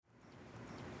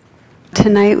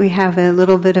tonight we have a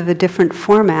little bit of a different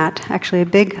format, actually a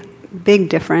big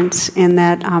difference in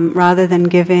that rather than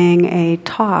giving a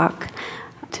talk,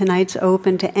 tonight's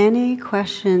open to any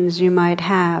questions you might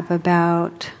have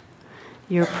about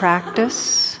your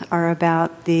practice or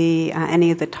about any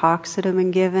of the talks that have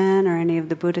been given or any of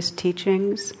the Buddhist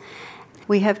teachings.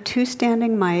 We have 2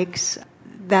 standing mics.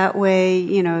 That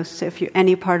way, so if you're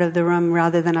any part of the room,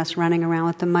 rather than us running around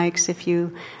with the mics, if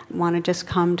you want to just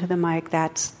come to the mic,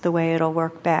 that's the way it'll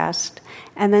work best.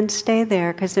 And then stay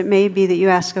there, because it may be that you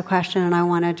ask a question and I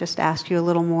want to just ask you a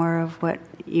little more of what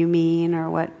you mean or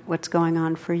what's going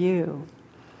on for you.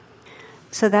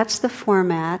 So that's the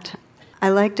format. I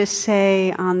like to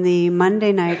say on the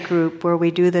Monday night group, where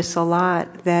we do this a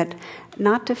lot, that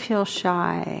not to feel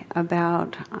shy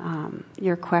about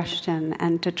your question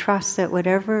and to trust that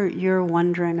whatever you're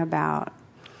wondering about,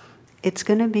 it's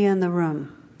going to be in the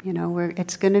room.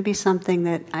 It's going to be something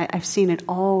that I've seen it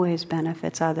always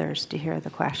benefits others to hear the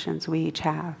questions we each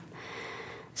have.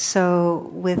 So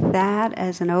with that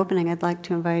as an opening, I'd like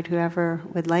to invite whoever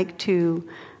would like to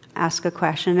ask a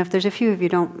question. If there's a few of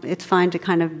you it's fine to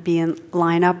kind of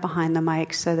line up behind the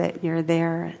mic so that you're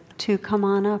there to come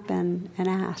on up and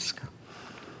ask.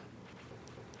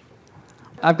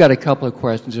 I've got a couple of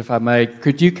questions, if I may.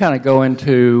 Could you kind of go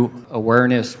into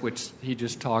awareness, which he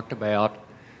just talked about,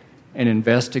 and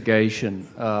investigation?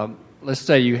 Let's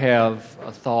say you have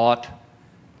a thought,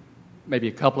 maybe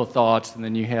a couple of thoughts, and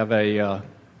then you have a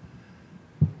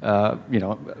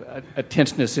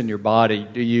tenseness in your body.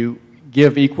 Do you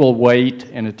give equal weight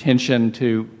and attention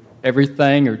to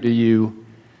everything, or do you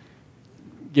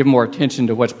give more attention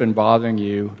to what's been bothering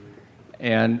you?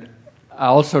 And I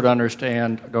also don't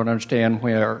understand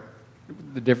where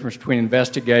the difference between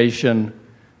investigation,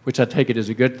 which I take it as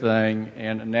a good thing,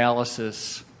 and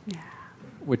analysis,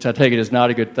 which I take it as not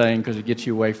a good thing because it gets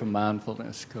you away from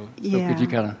mindfulness. So could you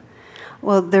kind of...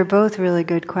 Well, they're both really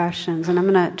good questions, and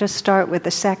I'm going to just start with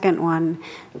the second one.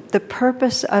 The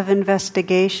purpose of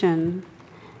investigation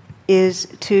is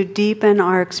to deepen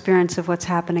our experience of what's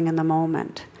happening in the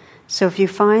moment. So if you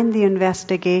find the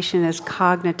investigation as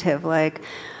cognitive, like,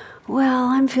 well,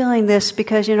 I'm feeling this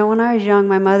because, when I was young,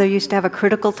 my mother used to have a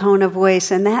critical tone of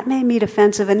voice, and that made me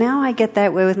defensive, and now I get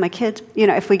that way with my kids.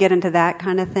 If we get into that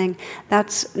kind of thing,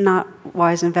 that's not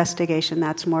wise investigation.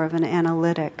 That's more of an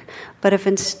analytic. But if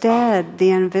instead the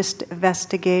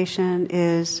investigation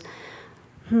is,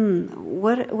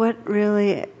 what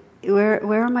really,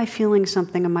 where am I feeling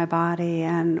something in my body,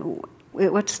 and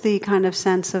what's the kind of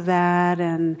sense of that,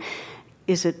 and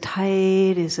is it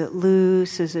tight? Is it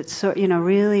loose? Is it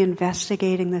really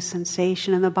investigating the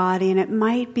sensation in the body? And it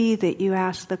might be that you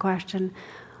ask the question,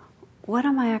 what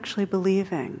am I actually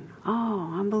believing?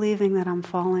 Oh, I'm believing that I'm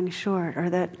falling short, or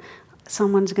that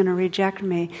someone's going to reject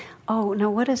me. Oh, no,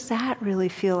 what does that really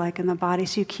feel like in the body?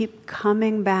 So you keep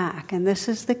coming back, and this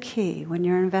is the key when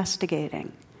you're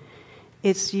investigating.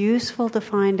 It's useful to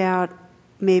find out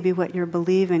maybe what you're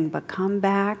believing, but come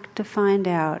back to find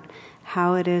out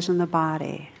how it is in the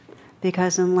body.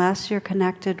 Because unless you're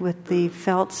connected with the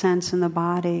felt sense in the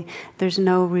body, there's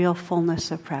no real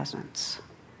fullness of presence.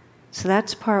 So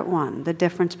that's part one, the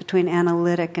difference between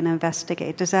analytic and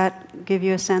investigate. Does that give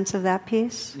you a sense of that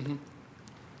piece? Mm-hmm.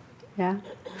 Yeah?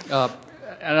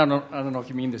 I don't know if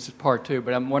you mean this as part two,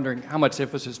 but I'm wondering how much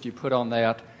emphasis do you put on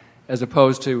that as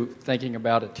opposed to thinking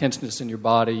about a tenseness in your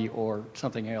body or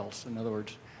something else? In other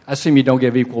words, I assume you don't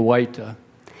give equal weight to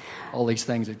all these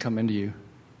things that come into you.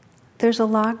 There's a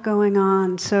lot going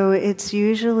on, so it's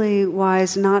usually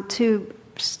wise not to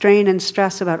strain and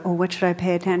stress about, what should I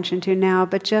pay attention to now,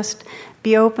 but just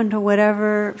be open to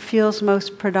whatever feels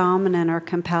most predominant or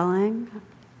compelling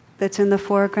that's in the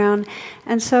foreground.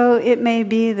 And so it may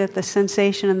be that the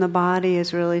sensation in the body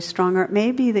is really strong, or it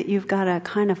may be that you've got a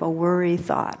kind of a worry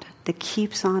thought that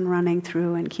keeps on running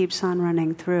through and keeps on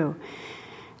running through.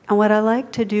 And what I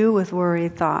like to do with worry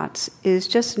thoughts is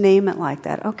just name it like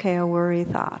that. Okay, a worry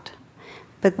thought.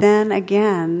 But then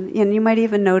again, and you might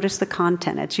even notice the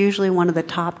content. It's usually one of the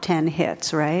top 10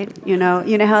 hits, right? You know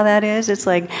how that is? It's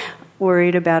like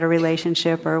worried about a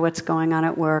relationship or what's going on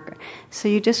at work. So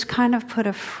you just kind of put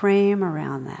a frame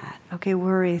around that. Okay,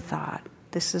 worry thought.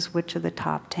 This is which of the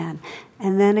top 10.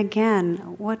 And then again,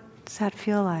 what does that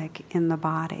feel like in the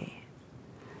body?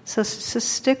 So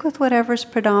stick with whatever's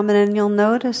predominant, and you'll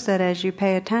notice that as you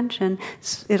pay attention,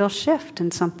 it'll shift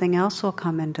and something else will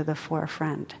come into the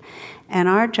forefront. And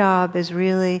our job is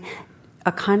really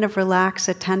a kind of relaxed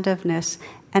attentiveness,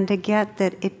 and to get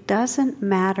that it doesn't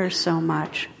matter so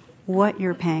much what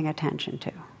you're paying attention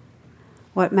to.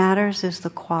 What matters is the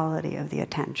quality of the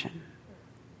attention.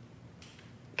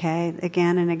 okay,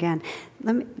 again and again.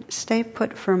 Let me stay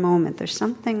put for a moment. There's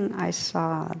something I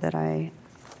saw that I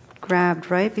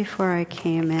grabbed right before I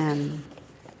came in.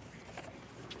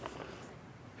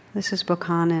 This is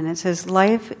Buchanan. It says,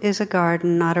 life is a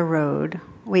garden, not a road.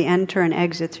 We enter and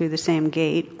exit through the same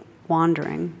gate,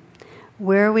 wandering.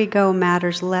 Where we go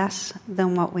matters less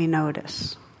than what we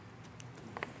notice.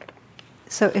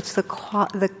 So it's the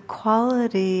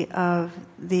quality of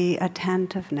the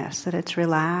attentiveness, that it's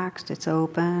relaxed, it's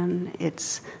open,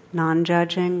 it's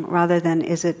non-judging, rather than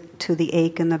is it to the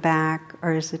ache in the back,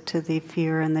 or is it to the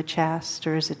fear in the chest,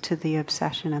 or is it to the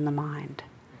obsession in the mind.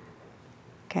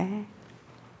 Okay?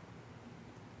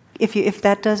 If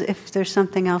there's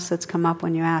something else that's come up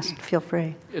when you asked, feel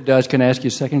free. It does. Can I ask you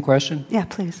a second question? Yeah,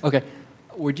 please. Okay.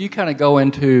 Would you kind of go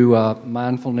into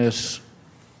mindfulness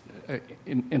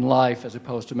in life as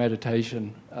opposed to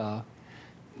meditation?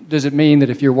 Does it mean that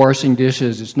if you're washing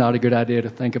dishes, it's not a good idea to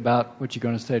think about what you're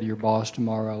going to say to your boss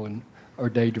tomorrow or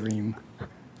daydream?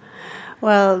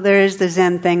 Well, there is the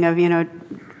Zen thing of,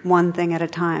 one thing at a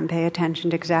time. Pay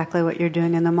attention to exactly what you're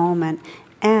doing in the moment.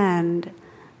 And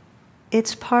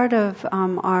it's part of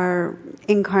our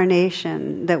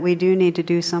incarnation that we do need to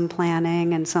do some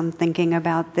planning and some thinking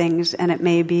about things, and it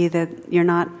may be that you're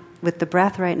not with the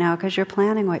breath right now because you're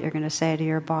planning what you're going to say to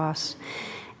your boss.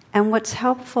 And what's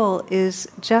helpful is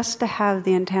just to have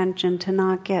the intention to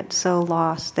not get so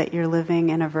lost that you're living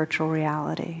in a virtual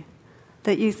reality.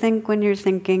 That you think when you're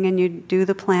thinking and you do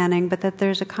the planning, but that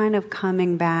there's a kind of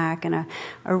coming back and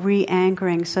a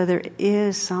re-anchoring, so there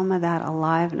is some of that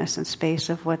aliveness and space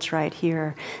of what's right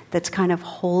here that's kind of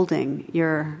holding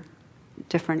your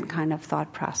different kind of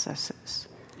thought processes.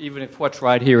 Even if what's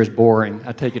right here is boring,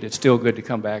 I take it's still good to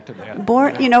come back to that.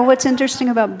 What's interesting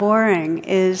about boring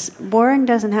is boring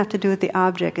doesn't have to do with the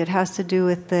object, it has to do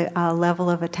with the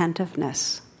level of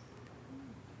attentiveness.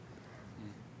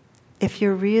 If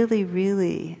you're really,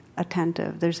 really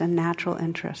attentive, there's a natural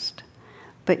interest.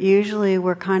 But usually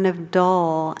we're kind of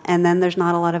dull, and then there's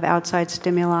not a lot of outside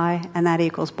stimuli, and that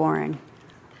equals boring.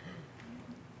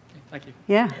 Thank you.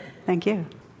 Yeah, thank you.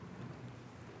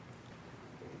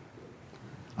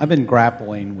 I've been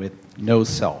grappling with no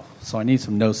self, so I need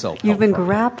some no self. You've been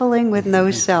grappling with no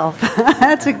self.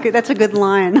 That's a good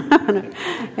line.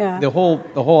 Yeah. The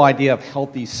whole idea of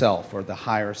healthy self or the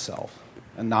higher self.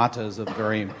 Anatta is a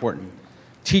very important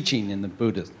teaching in the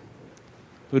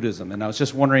Buddhism. And I was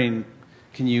just wondering,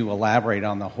 can you elaborate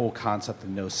on the whole concept of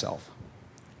no self?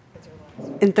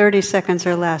 In 30 seconds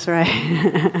or less,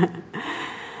 right?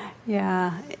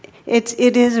 Yeah.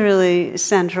 It is really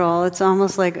central. It's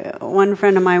almost like one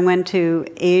friend of mine went to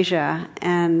Asia,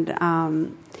 and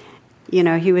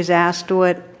he was asked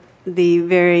what the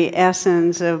very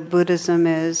essence of Buddhism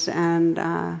is,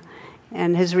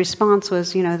 and his response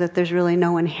was, that there's really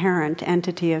no inherent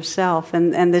entity of self.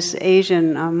 And this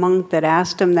Asian monk that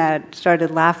asked him that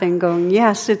started laughing, going,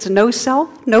 yes, it's no self,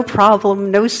 no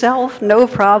problem, no self, no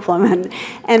problem.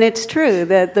 And it's true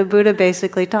that the Buddha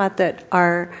basically taught that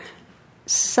our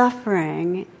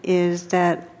suffering is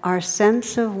that our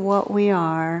sense of what we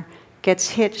are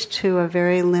gets hitched to a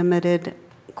very limited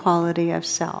quality of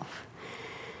self.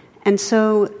 And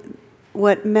so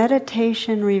what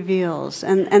meditation reveals,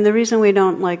 and the reason we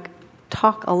don't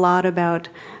talk a lot about,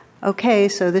 okay,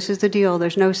 so this is the deal,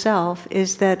 there's no self,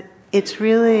 is that it's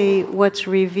really what's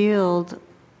revealed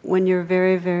when you're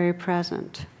very, very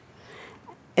present.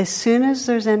 As soon as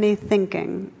there's any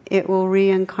thinking, it will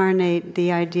reincarnate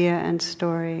the idea and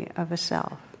story of a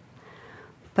self.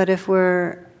 But if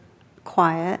we're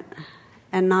quiet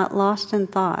and not lost in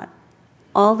thought,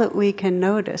 all that we can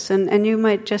notice, and you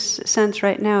might just sense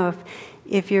right now,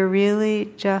 if you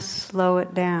really just slow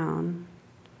it down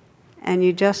and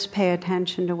you just pay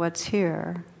attention to what's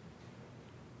here,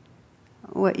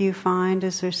 what you find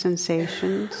is there's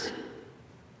sensations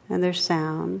and there's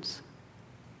sounds.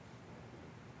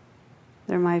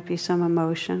 There might be some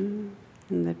emotion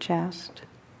in the chest.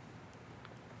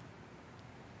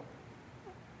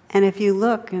 And if you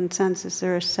look and sense, is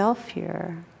there a self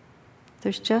here?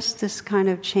 There's just this kind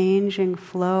of changing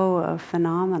flow of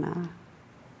phenomena.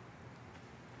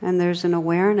 And there's an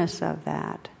awareness of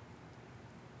that.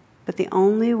 But the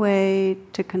only way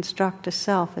to construct a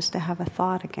self is to have a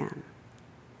thought again.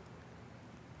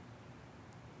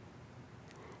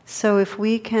 So if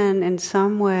we can in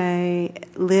some way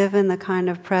live in the kind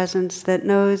of presence that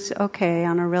knows, okay,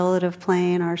 on a relative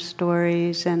plane, our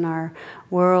stories and our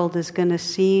world is going to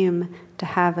seem to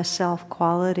have a self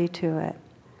quality to it.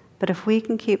 But if we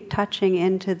can keep touching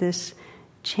into this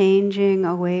changing,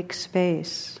 awake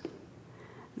space,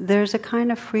 there's a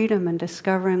kind of freedom in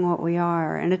discovering what we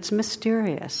are, and it's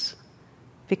mysterious.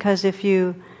 Because if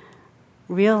you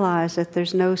realize that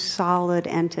there's no solid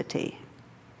entity.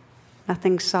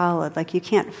 Nothing solid. Like you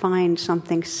can't find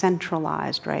something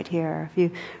centralized right here. If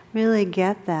you really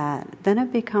get that, then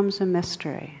it becomes a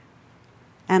mystery.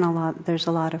 And there's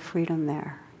a lot of freedom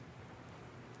there.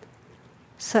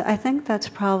 So I think that's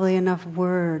probably enough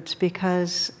words,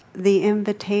 because the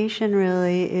invitation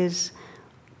really is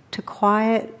to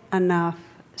quiet enough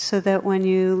so that when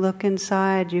you look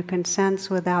inside, you can sense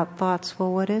without thoughts,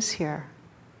 well, what is here?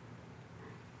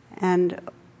 And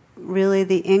really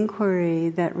the inquiry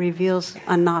that reveals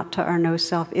anatta or no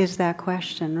self is that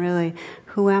question, really,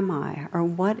 who am I? Or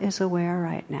what is aware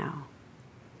right now?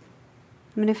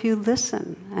 I mean, if you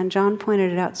listen, and John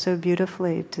pointed it out so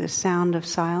beautifully to the sound of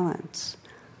silence,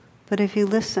 but if you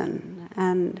listen,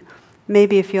 and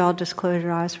maybe if you all just close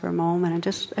your eyes for a moment and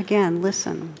just, again,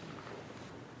 listen.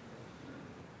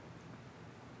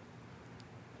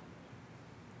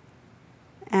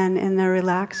 And in a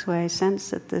relaxed way,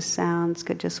 sense that the sounds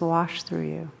could just wash through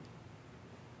you.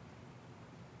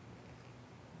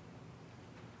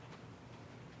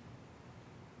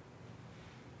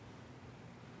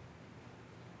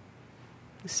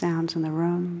 The sounds in the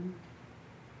room,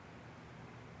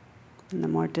 and the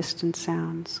more distant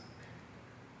sounds.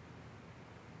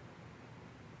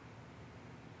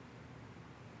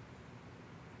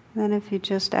 Then if you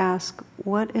just ask,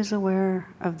 what is aware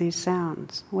of these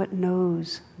sounds? What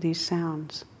knows these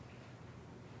sounds?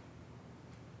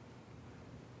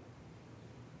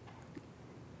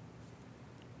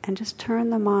 And just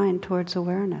turn the mind towards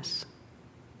awareness.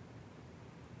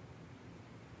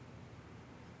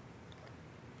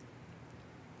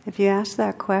 If you ask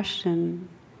that question,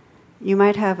 you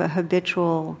might have a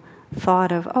habitual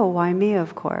thought of, oh, why me,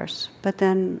 of course? But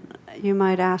then you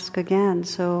might ask again,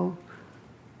 so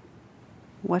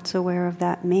what's aware of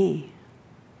that me?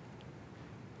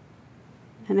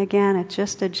 And again, it's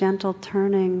just a gentle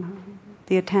turning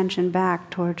the attention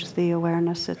back towards the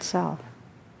awareness itself.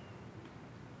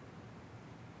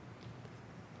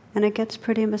 And it gets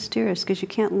pretty mysterious because you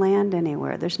can't land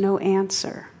anywhere. There's no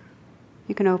answer.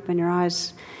 You can open your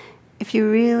eyes. If you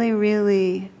really,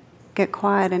 really get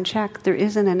quiet and check, there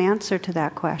isn't an answer to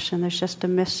that question. There's just a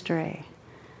mystery.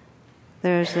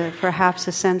 There's perhaps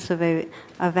a sense of a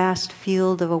vast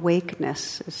field of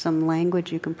awakeness, some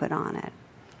language you can put on it.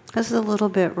 This is a little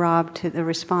bit, Rob, to the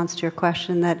response to your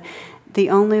question, that the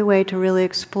only way to really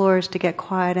explore is to get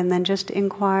quiet and then just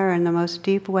inquire in the most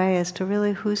deep way as to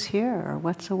really who's here or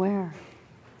what's aware.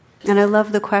 And I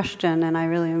love the question, and I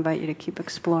really invite you to keep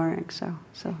exploring. So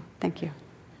thank you.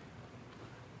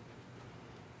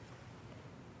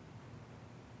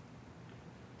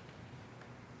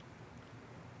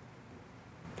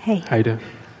 Hey. How you doing?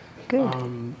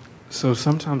 Good. So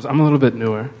sometimes I'm a little bit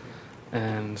newer,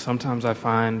 and sometimes I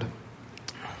find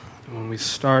when we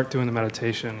start doing the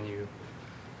meditation, you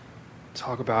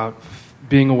talk about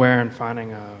being aware and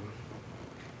finding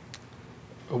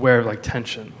aware of like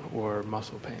tension or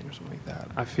muscle pain or something like that.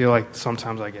 I feel like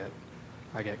sometimes I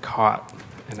get caught,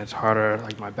 and it's harder.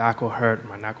 Like my back will hurt,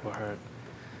 my neck will hurt,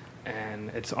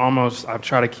 and it's almost, I've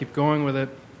tried to keep going with it,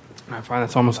 and I find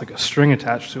it's almost like a string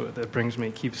attached to it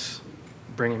that keeps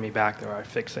bringing me back there. I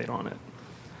fixate on it,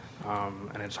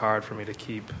 and it's hard for me to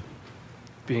keep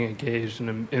being engaged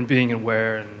and being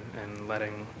aware and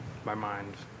letting my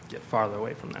mind get farther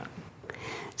away from that.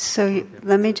 So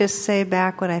let me just say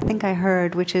back what I think I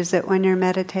heard, which is that when you're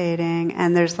meditating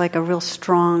and there's like a real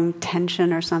strong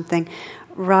tension or something,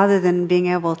 rather than being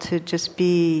able to just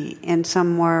be in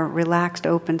some more relaxed,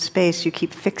 open space, you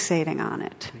keep fixating on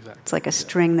it. Exactly. It's like a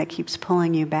string that keeps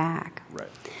pulling you back. Right.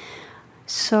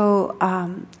 So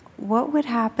what would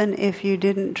happen if you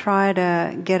didn't try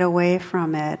to get away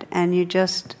from it and you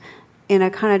just, in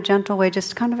a kind of gentle way,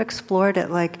 just kind of explored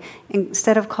it, like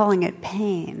instead of calling it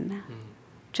pain,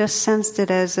 just sensed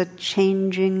it as a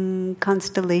changing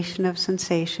constellation of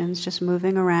sensations, just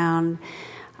moving around,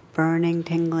 burning,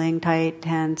 tingling, tight,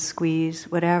 tense,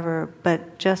 squeeze, whatever,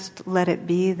 but just let it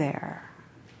be there.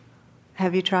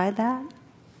 Have you tried that?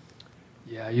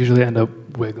 Yeah, I usually end up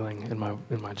wiggling in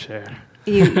my chair.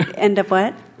 You end up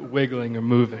what? Wiggling or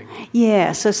moving.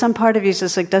 Yeah, so some part of you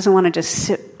just like doesn't want to just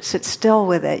sit still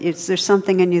with it. There's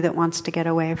something in you that wants to get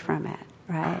away from it,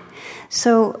 right?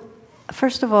 So,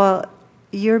 first of all,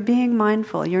 you're being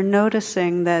mindful. You're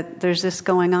noticing that there's this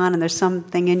going on and there's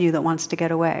something in you that wants to get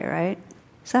away, right?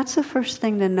 So that's the first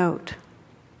thing to note.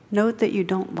 Note that you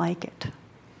don't like it.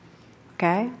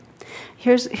 Okay?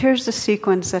 Here's the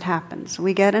sequence that happens.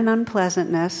 We get an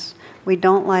unpleasantness, we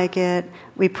don't like it,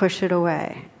 we push it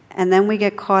away. And then we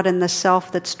get caught in the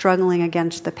self that's struggling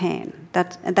against the pain.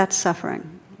 That's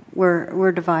suffering.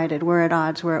 We're divided, we're at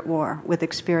odds, we're at war with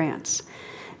experience.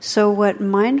 So what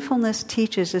mindfulness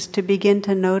teaches is to begin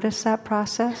to notice that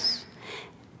process.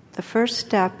 The first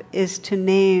step is to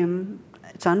name,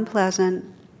 it's unpleasant,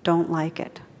 don't like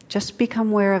it. Just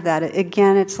become aware of that.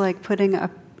 Again, it's like putting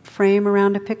a frame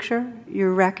around a picture.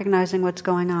 You're recognizing what's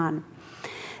going on.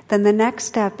 Then the next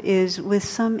step is, with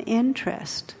some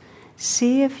interest,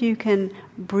 see if you can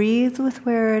breathe with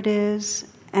where it is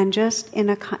and just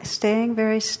staying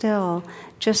very still,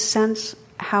 just sense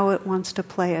how it wants to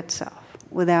play itself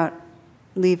without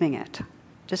leaving it.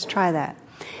 Just try that.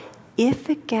 If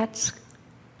it gets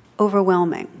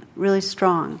overwhelming, really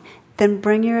strong, then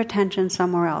bring your attention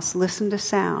somewhere else. Listen to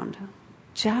sound.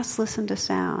 Just listen to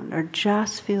sound, or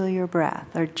just feel your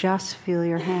breath, or just feel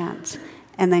your hands,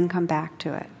 and then come back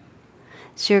to it.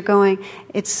 So you're going,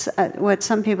 it's what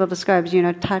some people describe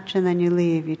as, touch and then you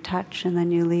leave, you touch and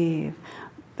then you leave,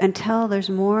 until there's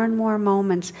more and more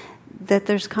moments that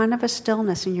there's kind of a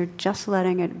stillness and you're just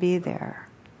letting it be there.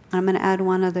 I'm going to add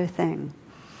one other thing.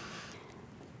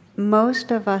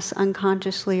 Most of us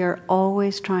unconsciously are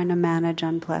always trying to manage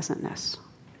unpleasantness.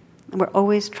 We're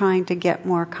always trying to get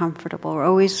more comfortable. We're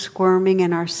always squirming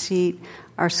in our seat,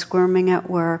 or squirming at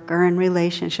work or in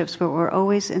relationships, but we're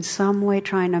always in some way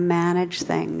trying to manage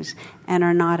things and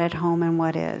are not at home in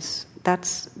what is.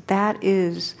 That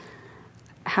is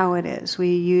how it is.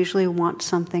 We usually want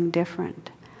something different.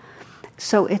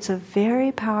 So it's a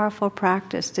very powerful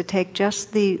practice to take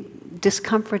just the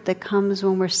discomfort that comes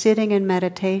when we're sitting in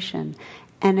meditation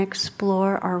and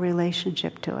explore our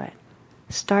relationship to it.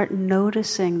 Start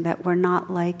noticing that we're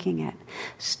not liking it.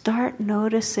 Start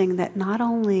noticing that not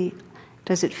only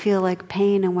does it feel like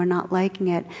pain and we're not liking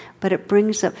it, but it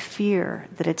brings up fear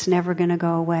that it's never going to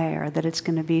go away or that it's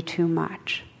going to be too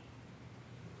much.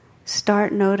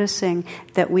 Start noticing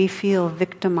that we feel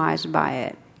victimized by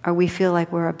it, or we feel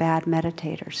like we're a bad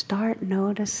meditator. Start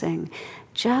noticing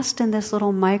just in this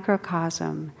little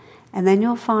microcosm, and then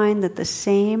you'll find that the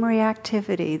same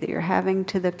reactivity that you're having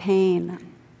to the pain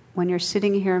when you're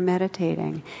sitting here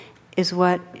meditating is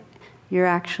what you're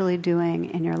actually doing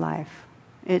in your life.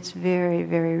 It's very,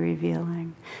 very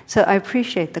revealing. So I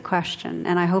appreciate the question,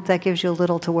 and I hope that gives you a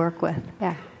little to work with.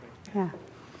 Yeah.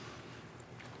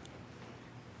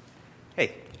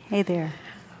 Hey there.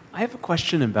 I have a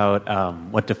question about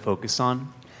what to focus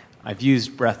on. I've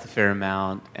used breath a fair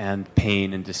amount, and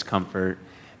pain and discomfort.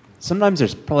 Sometimes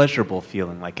there's pleasurable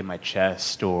feeling, like in my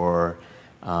chest or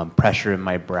pressure in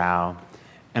my brow.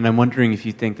 And I'm wondering if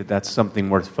you think that that's something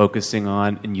worth focusing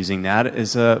on and using that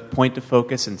as a point to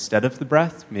focus instead of the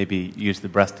breath. Maybe use the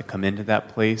breath to come into that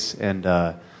place and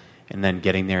then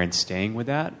getting there and staying with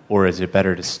that? Or is it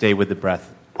better to stay with the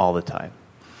breath all the time?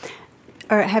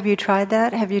 Or have you tried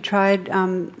that? Have you tried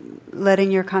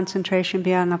letting your concentration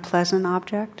be on a pleasant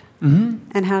object?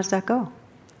 Mm-hmm. And how's that go?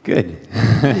 Good.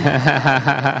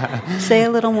 Say a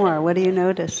little more. What do you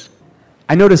notice?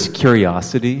 I notice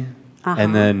curiosity. Uh-huh.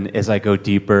 And then as I go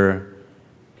deeper,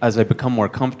 as I become more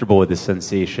comfortable with the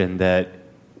sensation that,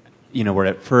 where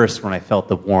at first when I felt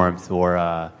the warmth or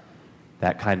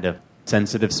that kind of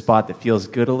sensitive spot that feels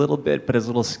good a little bit but is a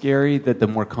little scary, that the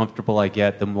more comfortable I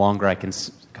get, the longer I can,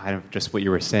 kind of just what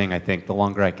you were saying, I think, the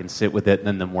longer I can sit with it,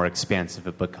 then the more expansive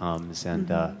it becomes.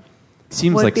 And it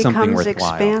seems like something worthwhile.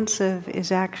 What becomes expansive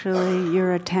is actually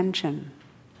your attention.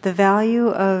 The value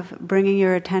of bringing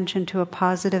your attention to a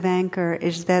positive anchor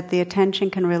is that the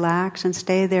attention can relax and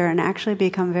stay there and actually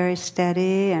become very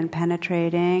steady and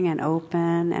penetrating and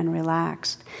open and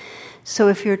relaxed. So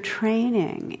if you're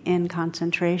training in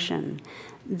concentration,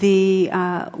 the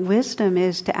wisdom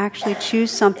is to actually choose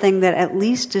something that at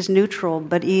least is neutral,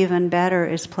 but even better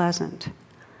is pleasant.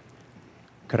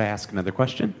 Could I ask another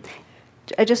question?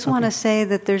 I just want to say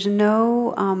that there's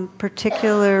no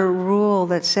particular rule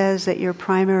that says that your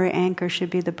primary anchor should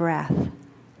be the breath.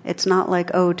 It's not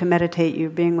like, to meditate, you're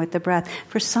being with the breath.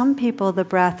 For some people, the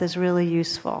breath is really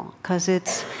useful because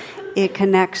it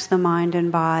connects the mind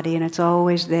and body, and it's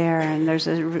always there, and there's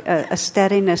a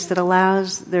steadiness that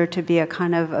allows there to be a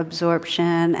kind of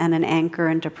absorption and an anchor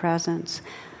into presence.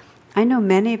 I know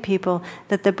many people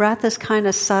that the breath is kind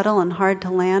of subtle and hard to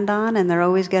land on, and they're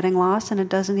always getting lost, and it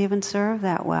doesn't even serve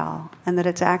that well. And that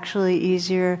it's actually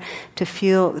easier to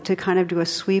feel, to kind of do a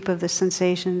sweep of the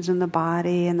sensations in the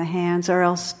body and the hands, or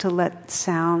else to let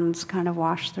sounds kind of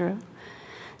wash through.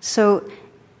 So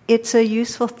it's a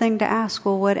useful thing to ask,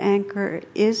 well, what anchor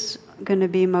is going to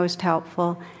be most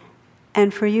helpful?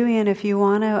 And for you, Ian, if you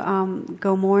want to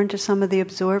go more into some of the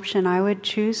absorption, I would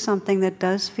choose something that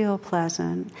does feel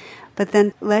pleasant. But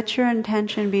then let your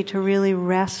intention be to really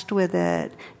rest with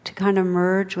it, to kind of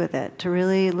merge with it, to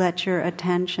really let your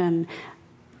attention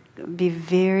be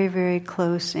very, very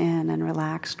close in and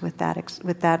relaxed with that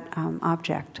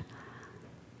object.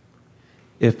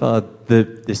 If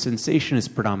the sensation is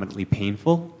predominantly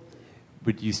painful,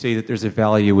 would you say that there's a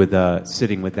value with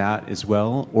sitting with that as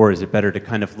well? Or is it better to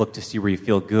kind of look to see where you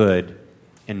feel good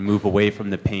and move away from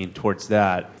the pain towards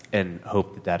that and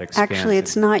hope that that expands? Actually,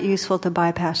 it's not useful to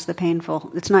bypass the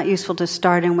painful. It's not useful to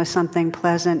start in with something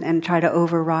pleasant and try to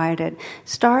override it.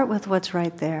 Start with what's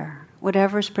right there,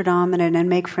 whatever's predominant, and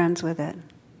make friends with it.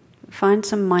 Find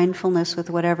some mindfulness with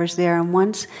whatever's there. And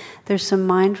once there's some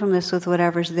mindfulness with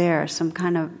whatever's there, some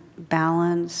kind of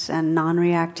balance and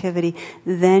non-reactivity,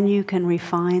 then you can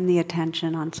refine the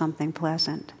attention on something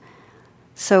pleasant.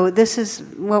 So this is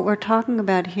what we're talking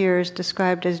about here is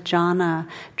described as jhana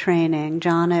training.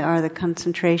 Jhana are the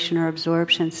concentration or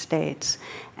absorption states.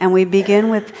 And we begin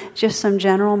with just some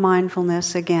general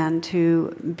mindfulness, again,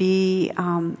 to be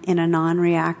in a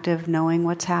non-reactive, knowing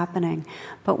what's happening.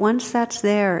 But once that's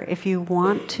there, if you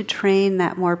want to train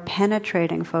that more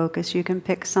penetrating focus, you can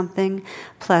pick something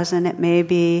pleasant. It may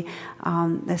be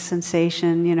the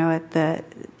sensation, at the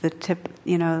tip,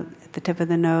 at the tip of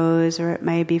the nose, or it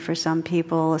may be for some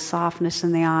people a softness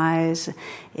in the eyes.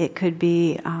 It could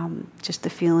be just the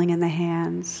feeling in the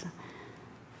hands,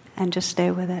 and just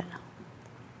stay with it.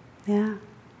 Yeah.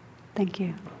 Thank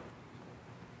you.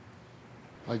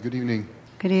 Hi, good evening.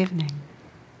 Good evening.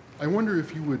 I wonder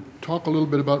if you would talk a little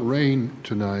bit about rain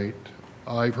tonight.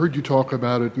 I've heard you talk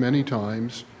about it many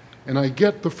times, and I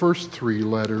get the first three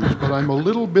letters, but I'm a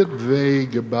little bit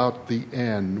vague about the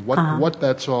end, what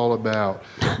that's all about.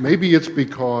 Maybe it's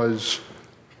because,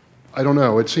 I don't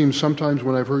know, it seems sometimes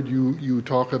when I've heard you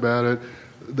talk about it,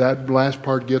 that last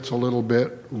part gets a little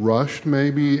bit rushed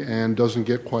maybe and doesn't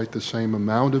get quite the same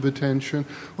amount of attention.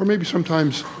 Or maybe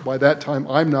sometimes by that time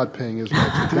I'm not paying as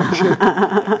much attention.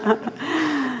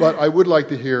 But I would like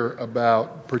to hear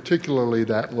about particularly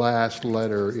that last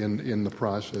letter in the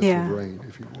process of rain,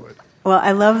 if you would. Well,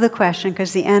 I love the question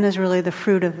because the N is really the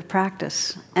fruit of the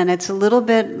practice. And it's a little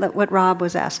bit what Rob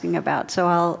was asking about. So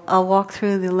I'll walk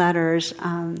through the letters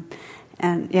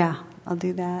I'll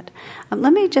do that.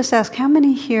 Let me just ask, how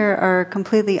many here are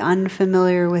completely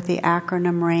unfamiliar with the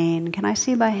acronym RAIN? Can I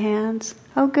see by hands?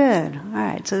 Oh, good. All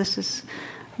right, so this is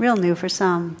real new for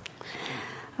some.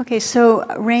 Okay, so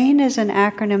RAIN is an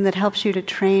acronym that helps you to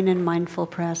train in mindful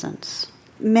presence.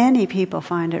 Many people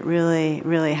find it really,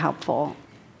 really helpful.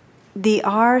 The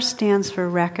R stands for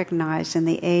recognize, and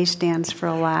the A stands for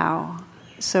allow.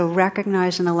 So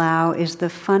recognize and allow is the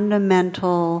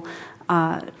fundamental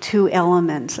two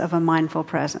elements of a mindful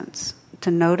presence: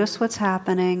 to notice what's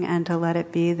happening and to let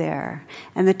it be there.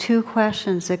 And the two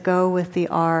questions that go with the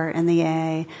R and the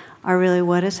A are really,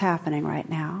 what is happening right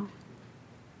now?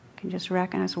 You can just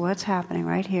recognize what's happening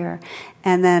right here.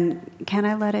 And then, can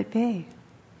I let it be?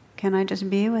 Can I just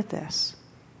be with this?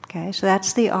 Okay, so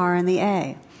that's the R and the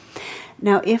A.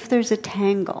 Now, if there's a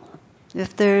tangle,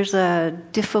 if there's a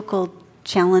difficult,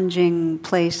 challenging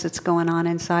place that's going on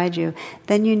inside you,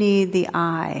 then you need the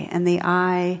I. And the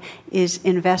I is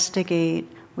investigate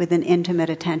with an intimate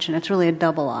attention. It's really a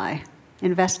double I.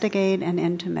 Investigate and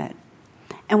intimate.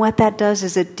 And what that does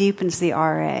is it deepens the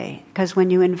RA, because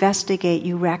when you investigate,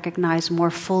 you recognize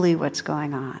more fully what's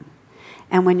going on.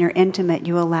 And when you're intimate,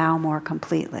 you allow more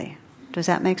completely. Does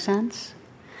that make sense?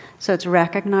 So it's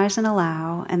recognize and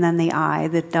allow, and then the I,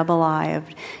 the double I of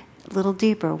a little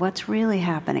deeper, what's really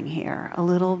happening here? A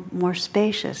little more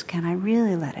spacious, can I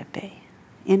really let it be?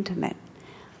 Intimate.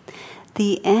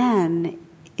 The N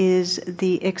is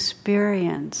the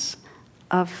experience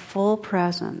of full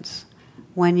presence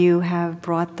when you have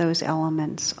brought those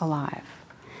elements alive.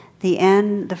 The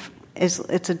N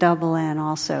it's a double N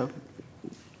also,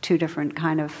 two different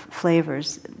kind of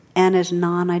flavors. N is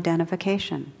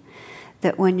non-identification.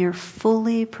 That when you're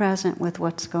fully present with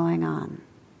what's going on,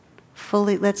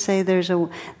 fully, let's say there's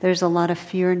a lot of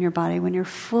fear in your body, when you're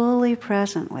fully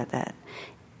present with it,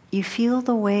 you feel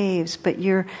the waves, but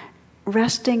you're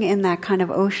resting in that kind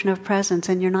of ocean of presence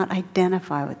and you're not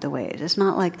identified with the waves. It's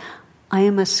not like, I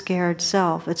am a scared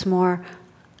self. It's more,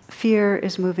 fear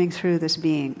is moving through this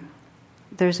being.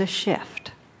 There's a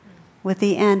shift. With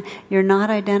the N, you're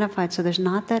not identified, so there's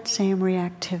not that same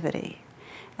reactivity.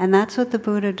 And that's what the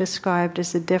Buddha described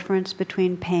as the difference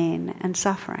between pain and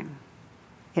suffering.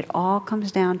 It all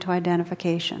comes down to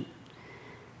identification.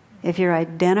 If you're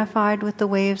identified with the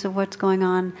waves of what's going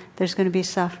on, there's going to be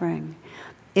suffering.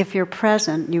 If you're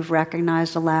present, you've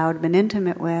recognized, allowed, been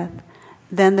intimate with,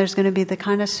 then there's going to be the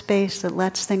kind of space that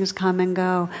lets things come and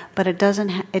go, but it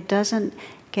doesn't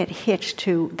get hitched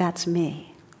to, that's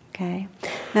me. Okay?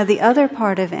 Now the other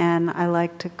part of N, I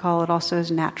like to call it also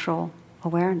as natural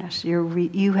awareness.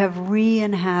 You have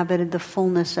re-inhabited the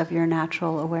fullness of your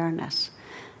natural awareness.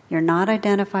 You're not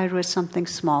identified with something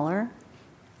smaller,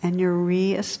 and you're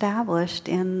re-established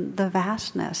in the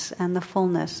vastness and the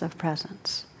fullness of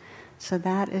presence. So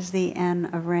that is the N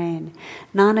of rain.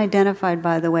 Non-identified,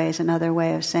 by the way, is another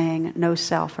way of saying no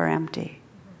self or empty.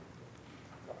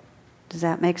 Does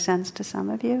that make sense to some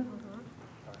of you?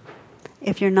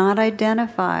 If you're not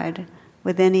identified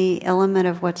with any element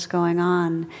of what's going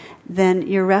on, then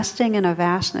you're resting in a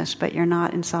vastness, but you're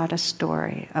not inside a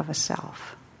story of a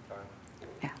self.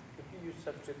 Yeah. Could you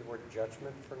substitute the word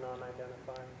judgment for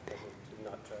non-identifying, to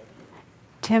not judge?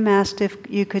 Tim asked if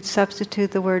you could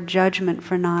substitute the word judgment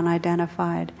for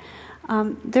non-identified.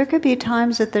 There could be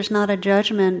times that there's not a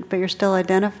judgment, but you're still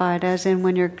identified, as in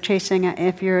when you're chasing,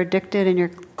 if you're addicted and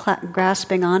you're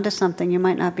grasping onto something, you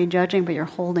might not be judging, but you're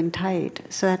holding tight.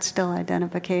 So that's still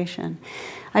identification.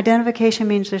 Identification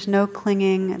means there's no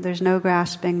clinging, there's no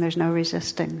grasping, there's no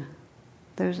resisting.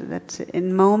 That's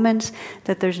in moments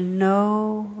that there's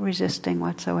no resisting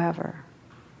whatsoever.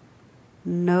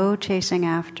 No chasing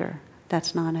after.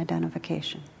 That's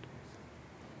non-identification.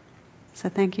 So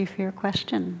thank you for your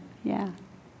question. Yeah.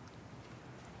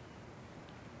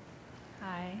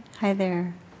 Hi. Hi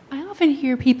there. I often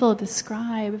hear people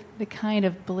describe the kind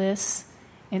of bliss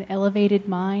and elevated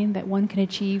mind that one can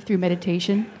achieve through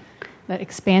meditation, that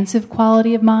expansive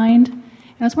quality of mind. And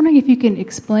I was wondering if you can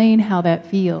explain how that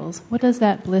feels. What does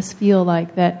that bliss feel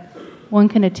like that one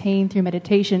can attain through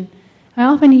meditation? I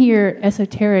often hear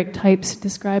esoteric types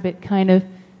describe it kind of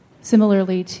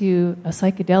similarly to a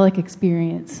psychedelic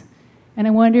experience. And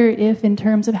I wonder if, in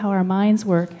terms of how our minds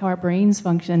work, how our brains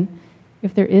function,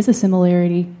 if there is a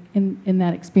similarity in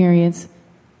that experience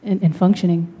in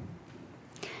functioning.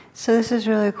 So this is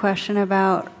really a question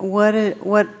about what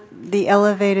the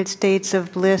elevated states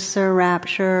of bliss or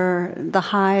rapture, the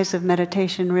highs of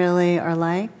meditation really are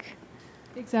like.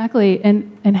 Exactly,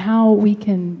 and how we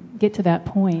can get to that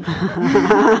point.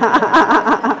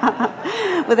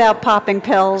 Without popping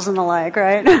pills and the like,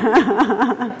 right?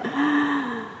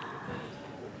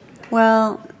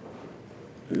 Well,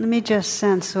 let me just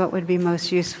sense what would be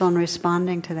most useful in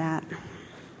responding to that.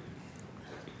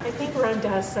 I think Ram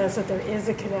Dass says that there is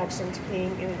a connection to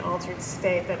being in an altered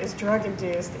state that is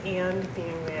drug-induced and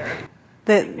being there.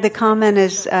 The comment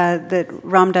is that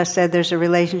Ram Dass said there's a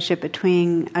relationship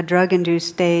between a drug-induced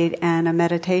state and a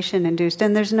meditation-induced,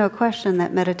 and there's no question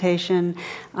that meditation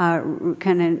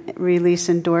can release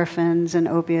endorphins and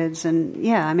opiates, and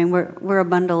yeah, I mean we're a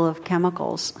bundle of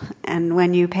chemicals, and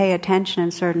when you pay attention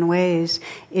in certain ways,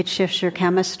 it shifts your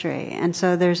chemistry, and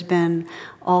so there's been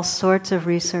all sorts of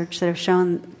research that have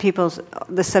shown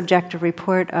the subjective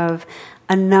report of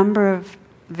a number of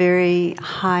very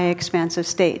high expansive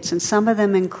states, and some of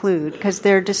them include, because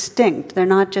they're distinct, they're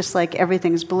not just like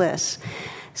everything's bliss.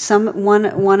 One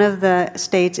of the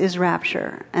states is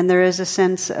rapture, and there is a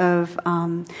sense of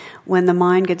when the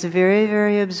mind gets very,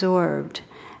 very absorbed,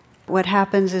 what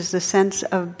happens is the sense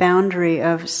of boundary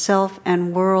of self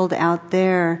and world out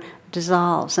there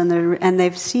dissolves, and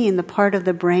they've seen the part of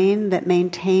the brain that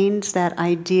maintains that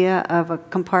idea of a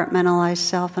compartmentalized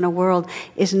self and a world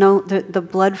is the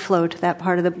blood flow to that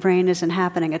part of the brain isn't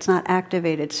happening. It's not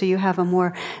activated. So you have a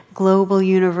more global,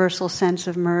 universal sense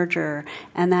of merger,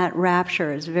 and that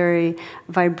rapture is very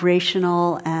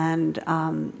vibrational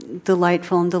and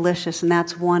delightful and delicious, and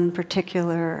that's one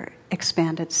particular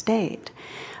expanded state.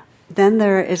 Then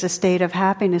there is a state of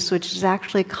happiness which is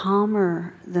actually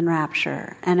calmer than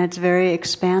rapture, and it's very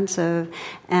expansive,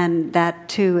 and that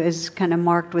too is kind of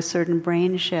marked with certain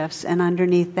brain shifts, and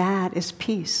underneath that is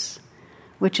peace,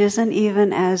 which isn't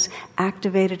even as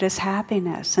activated as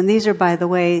happiness. And these are, by the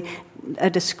way, a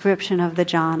description of the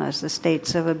jhanas, the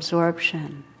states of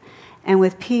absorption. And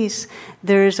with peace,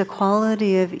 there is a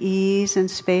quality of ease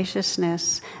and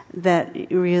spaciousness that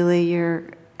really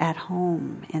you're at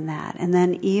home in that. And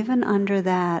then even under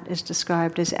that is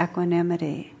described as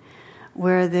equanimity,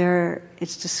 where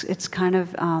it's kind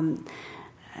of,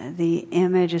 the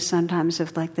image is sometimes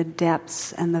of like the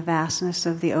depths and the vastness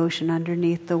of the ocean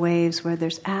underneath the waves, where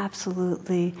there's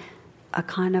absolutely a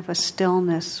kind of a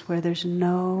stillness where there's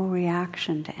no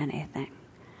reaction to anything.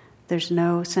 There's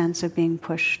no sense of being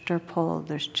pushed or pulled.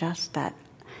 There's just that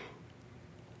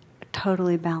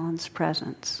totally balanced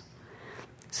presence.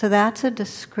 So that's a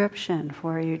description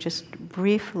for you, just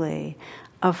briefly,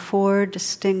 of 4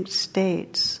 distinct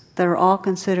states that are all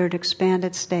considered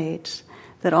expanded states,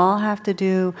 that all have to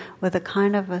do with a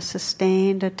kind of a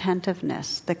sustained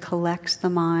attentiveness that collects the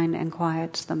mind and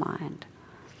quiets the mind.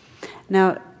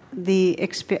 Now,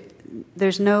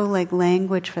 there's no like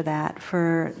language for that,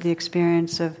 for the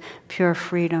experience of pure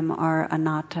freedom or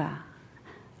anatta,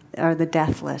 or the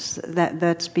deathless.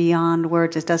 That's beyond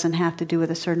words. It doesn't have to do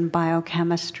with a certain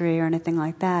biochemistry or anything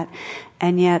like that.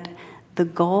 And yet, the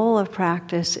goal of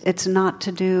practice, it's not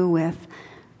to do with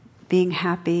being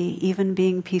happy, even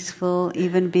being peaceful,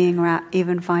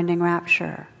 even finding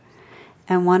rapture.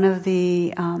 And one of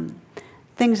the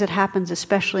things that happens,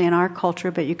 especially in our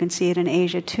culture, but you can see it in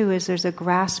Asia too, is there's a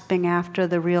grasping after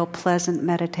the real pleasant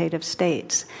meditative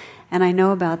states. And I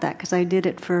know about that because I did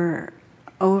it for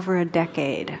over a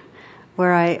decade,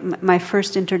 where my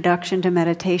first introduction to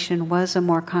meditation was a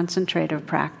more concentrative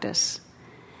practice.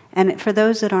 And for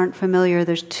those that aren't familiar,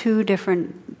 there's two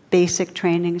different basic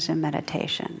trainings in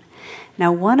meditation.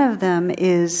 Now, one of them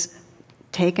is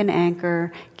take an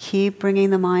anchor, keep bringing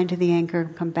the mind to the anchor,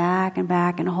 come back and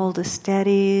back, and hold a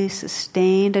steady,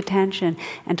 sustained attention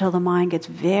until the mind gets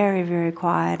very, very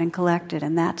quiet and collected.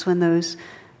 And that's when those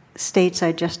states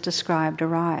I just described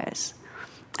arise.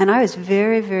 And I was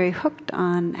very, very hooked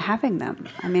on having them.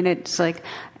 I mean, it's like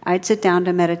I'd sit down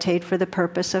to meditate for the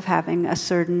purpose of having a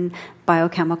certain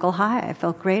biochemical high. I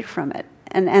felt great from it.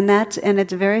 And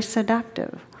it's very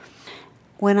seductive.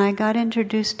 When I got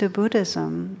introduced to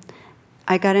Buddhism,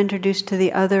 I got introduced to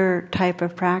the other type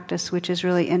of practice, which is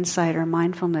really insight or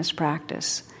mindfulness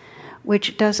practice,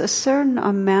 which does a certain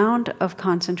amount of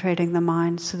concentrating the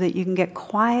mind so that you can get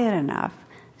quiet enough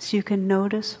so you can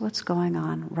notice what's going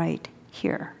on right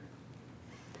here.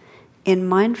 In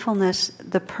mindfulness,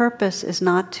 the purpose is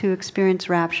not to experience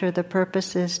rapture. The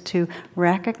purpose is to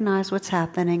recognize what's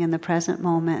happening in the present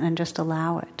moment and just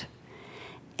allow it.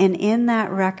 And in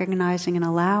that recognizing and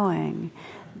allowing,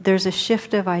 there's a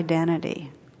shift of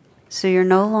identity. So you're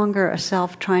no longer a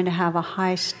self trying to have a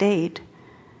high state.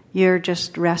 You're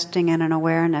just resting in an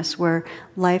awareness where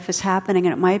life is happening,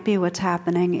 and it might be what's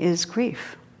happening is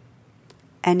grief.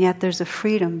 And yet there's a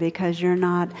freedom because you're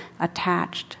not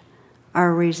attached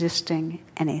or resisting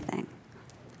anything.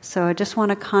 So I just want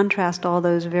to contrast all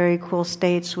those very cool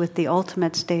states with the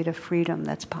ultimate state of freedom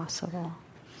that's possible.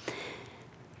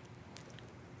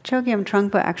 Chogyam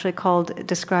Trungpa actually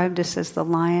described this as the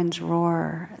lion's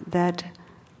roar, that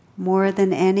more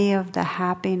than any of the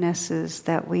happinesses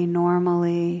that we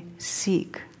normally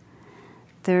seek,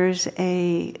 there's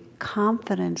a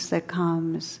confidence that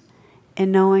comes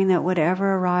in knowing that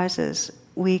whatever arises,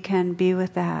 we can be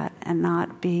with that and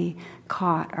not be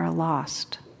caught or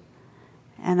lost.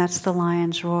 And that's the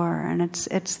lion's roar, and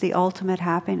it's the ultimate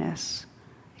happiness,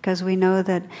 because we know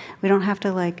that we don't have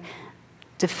to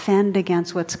defend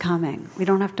against what's coming. We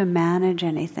don't have to manage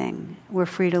anything. We're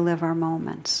free to live our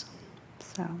moments.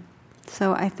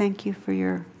 So I thank you for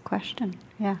your question.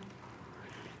 Yeah.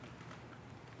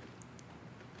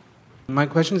 My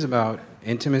question is about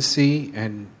intimacy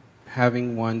and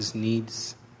having one's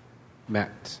needs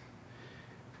met.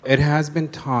 It has been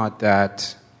taught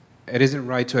that it isn't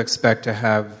right to expect to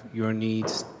have your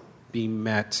needs be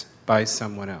met by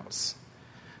someone else.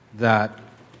 That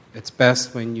it's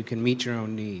best when you can meet your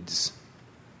own needs.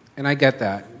 And I get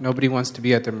that. Nobody wants to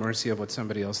be at the mercy of what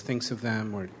somebody else thinks of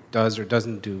them or does or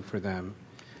doesn't do for them.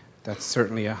 That's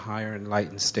certainly a higher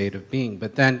enlightened state of being.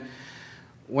 But then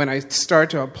when I start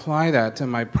to apply that to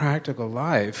my practical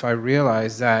life, I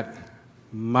realize that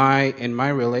in my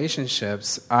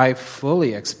relationships, I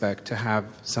fully expect to have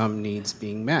some needs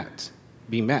be met.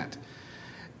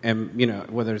 And,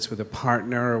 whether it's with a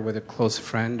partner or with a close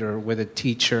friend or with a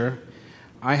teacher,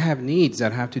 I have needs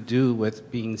that have to do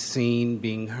with being seen,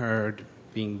 being heard,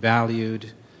 being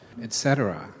valued,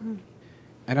 etc.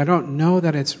 And I don't know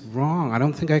that it's wrong. I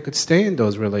don't think I could stay in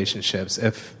those relationships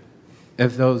if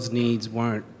those needs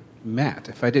weren't met,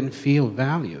 if I didn't feel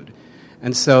valued.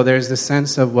 And so there's the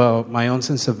sense of, my own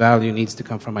sense of value needs to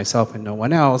come from myself and no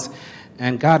one else.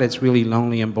 And God, it's really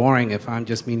lonely and boring if I'm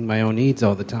just meeting my own needs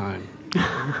all the time.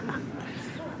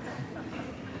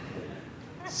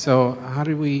 So how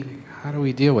do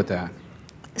we deal with that?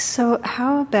 So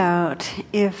how about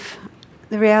if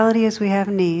the reality is we have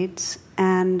needs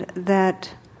and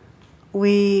that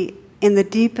we, in the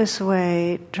deepest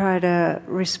way, try to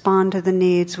respond to the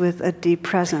needs with a deep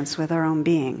presence with our own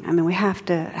being. I mean, we have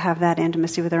to have that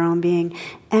intimacy with our own being.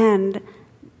 And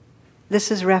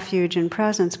this is refuge in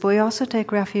presence, but we also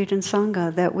take refuge in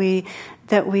sangha, that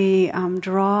we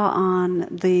draw on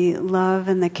the love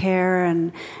and the care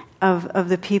and of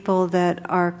the people that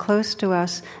are close to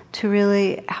us to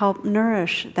really help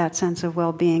nourish that sense of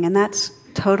well-being. And that's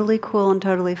totally cool and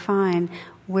totally fine.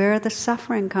 Where the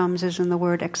suffering comes is in the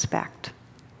word expect,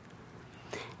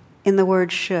 in the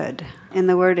word should, in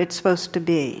the word it's supposed to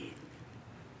be.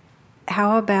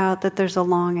 how about that there's a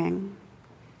longing?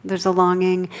 There's a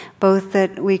longing both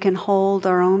that we can hold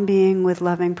our own being with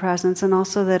loving presence and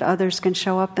also that others can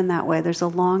show up in that way. There's a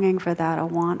longing for that, a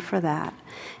want for that.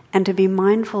 And to be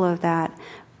mindful of that,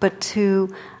 but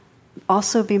to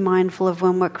also be mindful of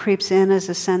when what creeps in is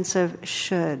a sense of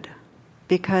should.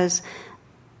 Because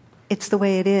it's the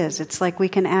way it is. It's like we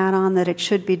can add on that it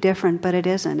should be different, but it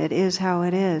isn't. It is how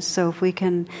it is. So if we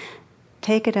can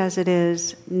take it as it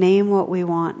is, name what we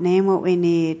want, name what we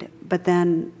need, but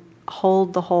then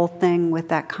hold the whole thing with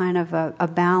that kind of a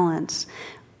balance,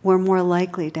 we're more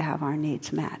likely to have our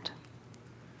needs met.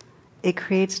 It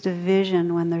creates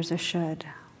division when there's a should.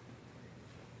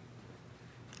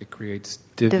 It creates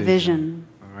division.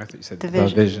 Oh, I thought you said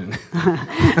division. Vision.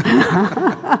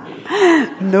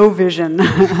 No vision.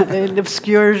 It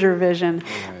obscures your vision.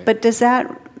 Right. But does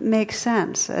that make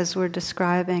sense as we're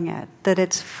describing it? That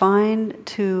it's fine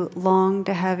to long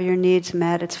to have your needs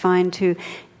met. It's fine to...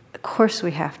 Of course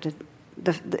we have to,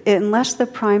 unless the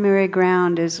primary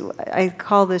ground is, I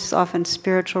call this often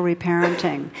spiritual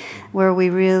reparenting, where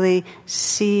we really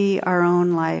see our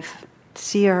own life,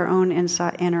 see our own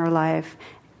inner life,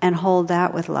 and hold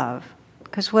that with love.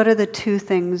 Because what are the two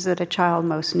things that a child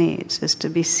most needs? Is to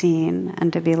be seen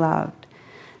and to be loved.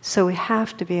 So we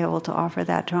have to be able to offer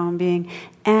that to our own being.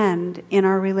 And in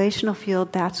our relational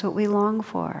field, that's what we long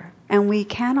for. And we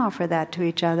can offer that to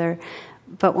each other.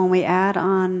 But when we add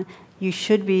on, you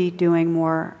should be doing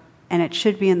more, and it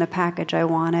should be in the package, I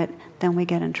want it, then we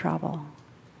get in trouble.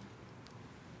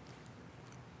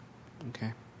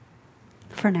 Okay.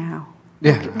 For now.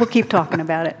 Yeah. We'll keep talking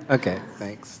about it. Okay,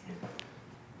 thanks.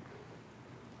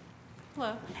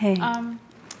 Hello. Hey.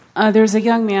 There's a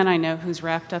young man I know who's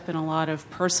wrapped up in a lot of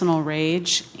personal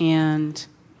rage, and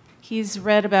he's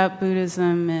read about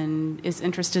Buddhism and is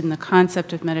interested in the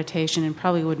concept of meditation and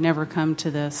probably would never come to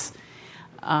this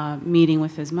meeting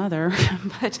with his mother.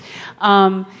 But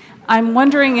I'm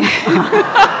wondering...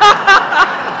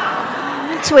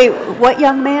 So wait, what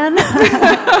young man?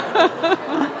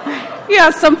 Yeah,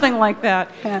 something like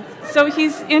that. Yeah. So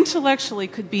he's intellectually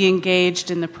could be engaged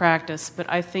in the practice, but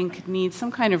I think needs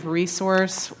some kind of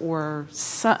resource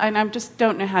and I just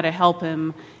don't know how to help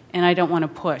him, and I don't want to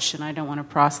push, and I don't want to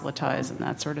proselytize and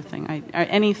that sort of thing.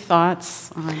 Any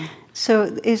thoughts on...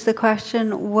 So is the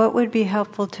question, what would be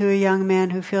helpful to a young man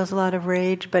who feels a lot of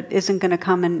rage but isn't going to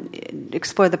come and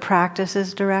explore the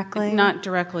practices directly? Not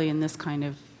directly in this kind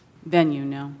of venue,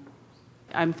 no.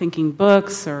 I'm thinking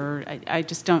books, or I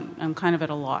just don't, I'm kind of at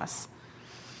a loss.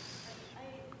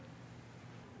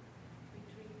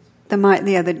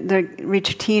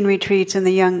 The teen retreats and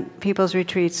the young people's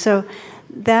retreats. So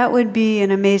that would be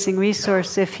an amazing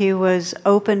resource if he was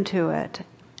open to it.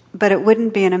 But it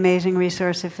wouldn't be an amazing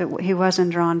resource if he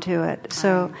wasn't drawn to it.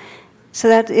 So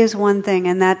that is one thing,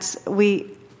 and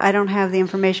I don't have the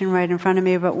information right in front of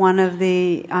me, but one of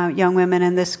the young women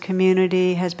in this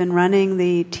community has been running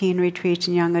the teen retreats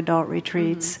and young adult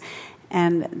retreats,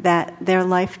 and that they're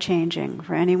life-changing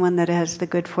for anyone that has the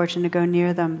good fortune to go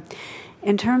near them.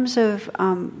 In terms of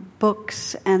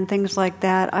books and things like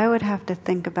that, I would have to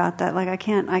think about that. Like I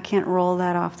can't roll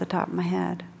that off the top of my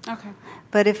head. Okay.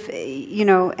 But if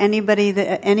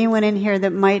anyone in here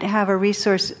that might have a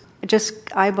resource,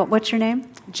 what's your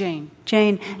name? Jane.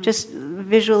 Jane, just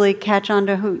visually catch on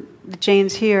to who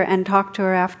Jane's here and talk to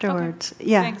her afterwards. Okay.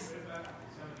 Yeah. Thanks.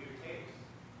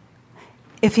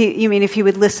 If he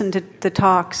would listen to the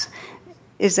talks,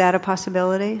 is that a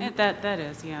possibility? That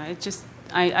is, yeah. It just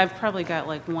I've probably got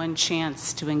like one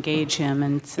chance to engage him,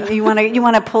 and so you want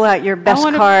to pull out your best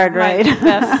card, right?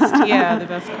 The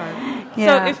best card. Yeah.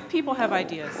 So if people have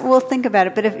ideas, we'll think about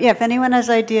it. But if anyone has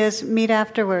ideas, meet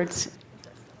afterwards.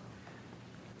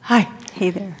 Hi. Hey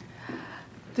there.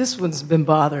 This one's been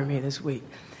bothering me this week.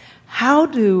 How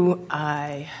do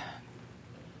I,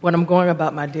 when I'm going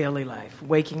about my daily life,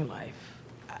 waking life,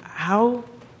 how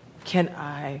can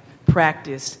I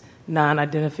practice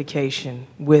non-identification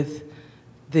with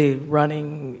the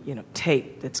running,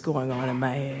 tape that's going on in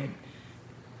my head?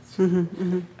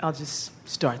 I'll just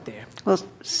start there. Well,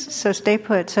 so stay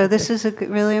put. So this is a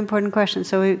really important question.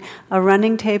 So a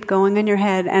running tape going in your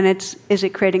head, and is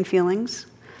it creating feelings?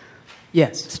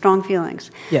 Yes. Strong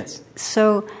feelings. Yes.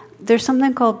 So there's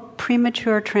something called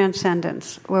premature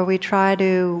transcendence, where we try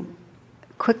to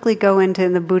quickly go into,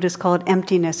 and the Buddhists call it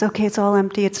emptiness. Okay, it's all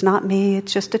empty. It's not me.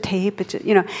 It's just a tape.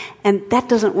 And that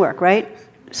doesn't work, right?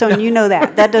 So no. You know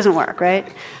that doesn't work, right?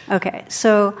 Okay.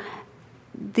 So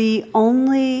the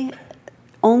only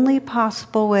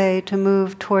possible way to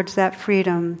move towards that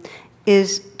freedom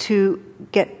is to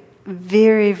get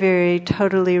very, very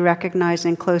totally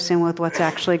recognizing close in with what's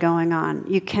actually going on.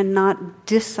 You cannot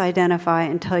disidentify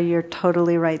until you're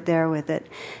totally right there with it.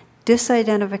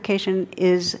 Disidentification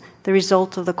is the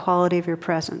result of the quality of your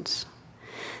presence.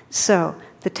 So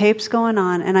the tape's going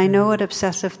on, and I know what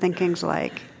obsessive thinking's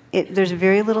like. There's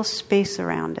very little space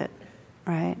around it,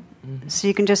 right? Mm-hmm. So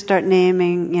you can just start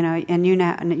naming, and you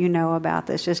know about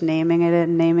this, just naming it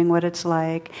and naming what it's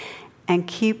like, and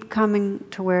keep coming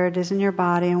to where it is in your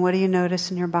body. And what do you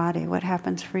notice in your body? What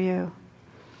happens for you?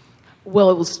 Well,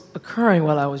 it was occurring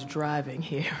while I was driving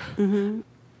here. Mm-hmm.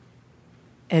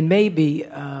 And maybe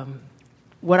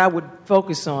what I would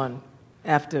focus on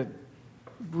after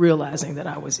realizing that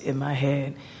I was in my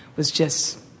head was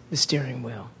just the steering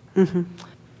wheel, mm-hmm.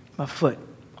 my foot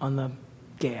on the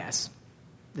gas,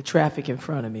 the traffic in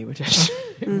front of me, which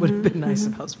it would have been nice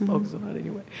if I was focusing on it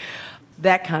anyway.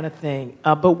 That kind of thing.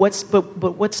 But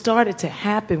what started to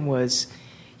happen was,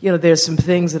 there's some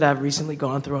things that I've recently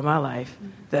gone through in my life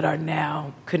that are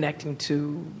now connecting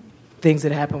to things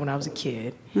that happened when I was a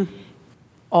kid. Mm-hmm.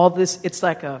 All this, it's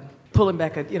like pulling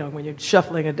back when you're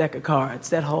shuffling a deck of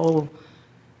cards, that whole,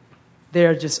 there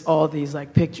are just all these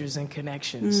like pictures and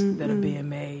connections that are being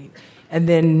made. And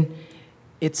then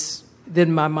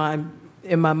in my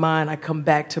mind, I come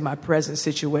back to my present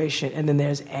situation, and then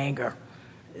there's anger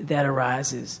that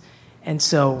arises. And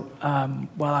so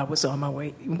while I was on my way,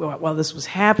 while this was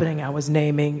happening, I was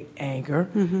naming anger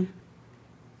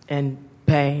and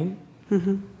pain,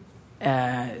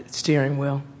 steering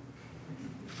wheel,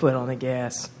 foot on the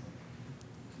gas,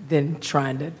 then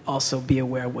trying to also be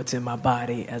aware of what's in my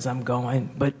body as I'm going.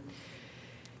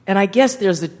 And I guess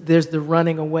there's the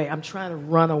running away. I'm trying to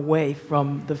run away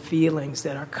from the feelings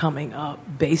that are coming up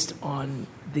based on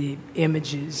the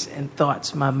images and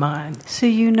thoughts my mind. So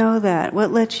you know that.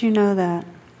 What lets you know that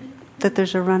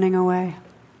there's a running away?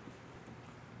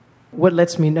 What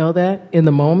lets me know that in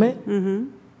the moment?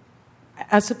 Mm-hmm.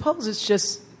 I suppose it's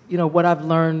just, what I've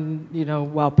learned,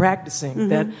 while practicing,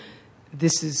 that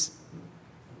this is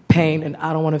pain and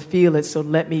I don't want to feel it, so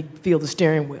let me feel the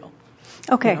steering wheel.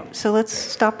 Okay, so let's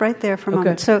stop right there for a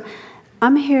moment. So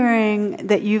I'm hearing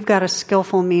that you've got a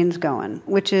skillful means going,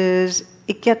 which is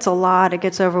it gets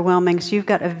overwhelming, so you've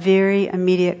got a very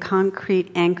immediate,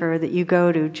 concrete anchor that you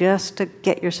go to just to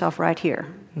get yourself right here.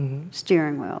 Mm-hmm.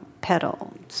 Steering wheel,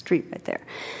 pedal, street right there.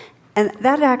 And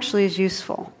that actually is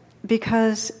useful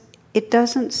because it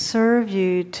doesn't serve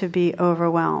you to be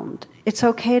overwhelmed. It's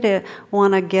okay to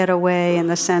want to get away in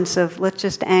the sense of let's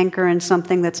just anchor in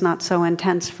something that's not so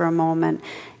intense for a moment.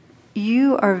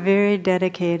 You are very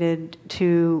dedicated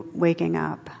to waking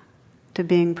up, to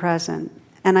being present.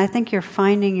 And I think you're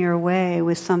finding your way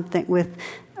with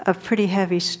a pretty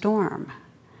heavy storm.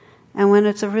 And when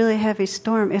it's a really heavy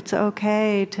storm, it's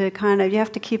okay to you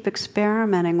have to keep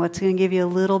experimenting what's going to give you a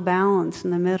little balance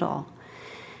in the middle.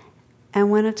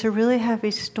 And when it's a really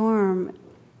heavy storm,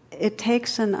 it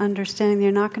takes an understanding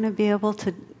you're not going to be able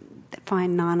to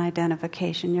find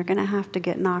non-identification. You're going to have to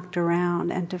get knocked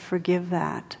around and to forgive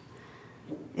that.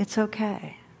 It's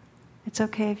okay. It's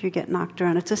okay if you get knocked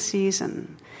around. It's a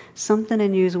season. Something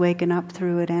in you is waking up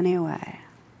through it anyway.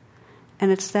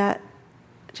 And it's that,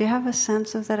 do you have a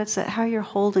sense of that? It's that how you're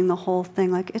holding the whole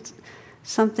thing. Like it's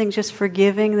something just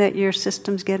forgiving that your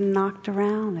system's getting knocked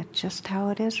around. It's just how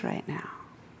it is right now.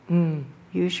 Mm.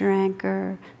 Use your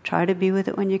anchor. Try to be with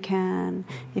it when you can.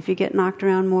 If you get knocked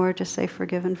around more, just say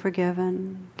forgiven,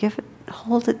 forgiven.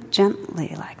 Hold it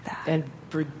gently like that. And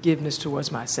forgiveness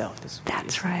towards myself.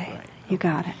 That's right. You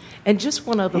got it. And just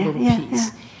one other little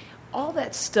piece. Yeah. All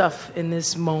that stuff in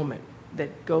this moment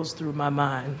that goes through my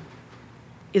mind,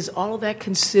 is all of that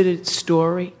considered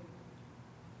story?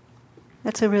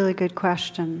 That's a really good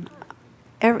question.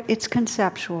 It's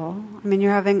conceptual. I mean,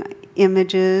 you're having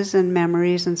images and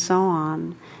memories and so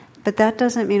on, but that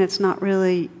doesn't mean it's not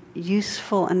really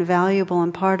useful and valuable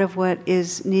and part of what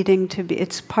is needing to be,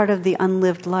 it's part of the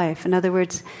unlived life. In other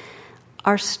words,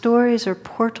 our stories are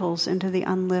portals into the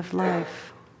unlived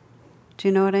life. Do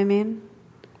you know what I mean?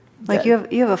 Like you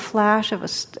have a flash of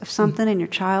something in your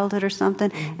childhood or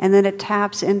something, and then it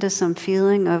taps into some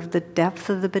feeling of the depth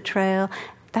of the betrayal.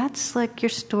 That's like your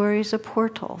story's a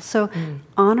portal. So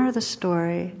honor the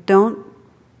story. Don't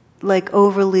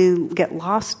overly get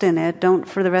lost in it.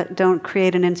 Don't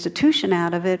create an institution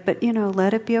out of it. But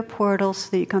let it be a portal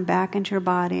so that you come back into your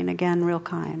body. And again, real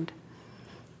kind.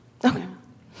 Okay.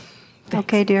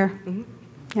 Okay, dear. Mm-hmm.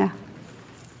 Yeah.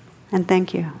 And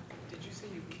thank you. Did you say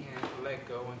you can't let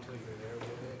go until you're there with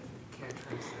it? You can't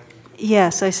transcend?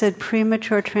 Yes, I said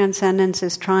premature transcendence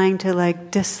is trying to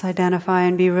disidentify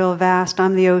and be real vast.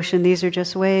 I'm the ocean, these are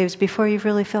just waves, before you've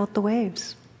really felt the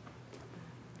waves.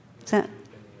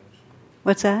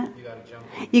 What's that?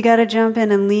 You got to jump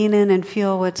in and lean in and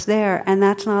feel what's there, and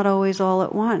that's not always all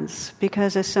at once.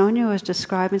 Because as Sonia was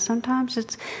describing, sometimes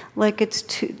it's like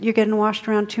you're getting washed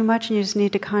around too much, and you just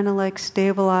need to kind of like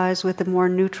stabilize with a more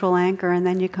neutral anchor, and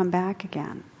then you come back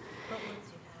again. But once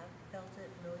you have felt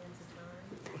it millions of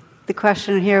times. The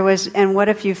question here was, and what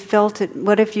if you've felt it?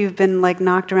 What if you've been like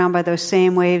knocked around by those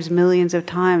same waves millions of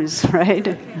times, right?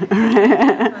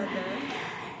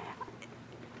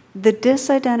 The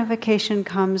disidentification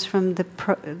comes from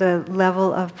the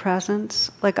level of presence.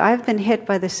 Like I've been hit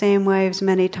by the same waves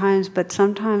many times, but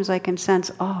sometimes I can sense,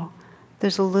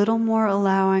 there's a little more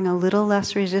allowing, a little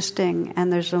less resisting,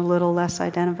 and there's a little less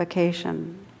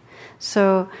identification.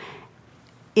 So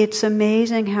it's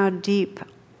amazing how deep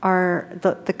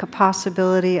the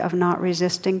possibility of not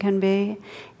resisting can be.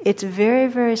 It's very,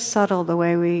 very subtle the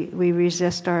way we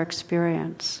resist our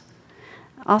experience.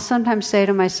 I'll sometimes say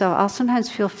to myself, I'll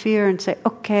sometimes feel fear and say,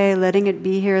 okay, letting it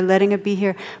be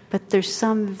here, but there's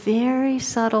some very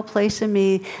subtle place in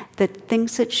me that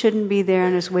thinks it shouldn't be there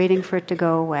and is waiting for it to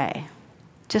go away.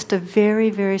 Just a very,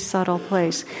 very subtle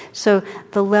place. So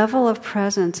the level of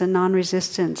presence and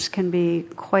non-resistance can be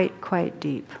quite, quite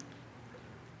deep.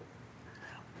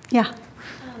 Yeah?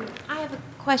 I have a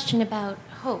question about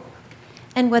hope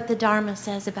and what the Dharma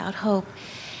says about hope.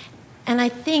 And I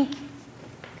think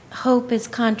hope is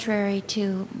contrary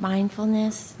to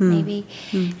mindfulness, maybe.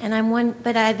 And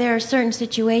there are certain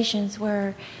situations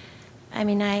where, I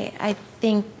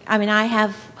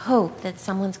have hope that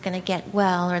someone's going to get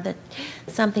well or that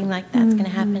something like that's going to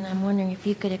happen. I'm wondering if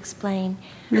you could explain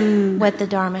what the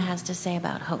Dharma has to say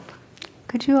about hope.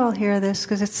 Could you all hear this?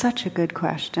 Because it's such a good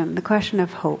question. The question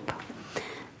of hope.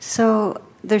 So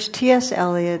there's T.S.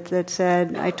 Eliot that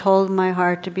said, I told my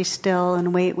heart to be still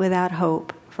and wait without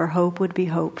hope, for hope would be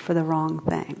hope for the wrong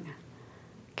thing.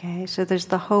 Okay, so there's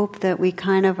the hope that we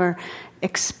kind of are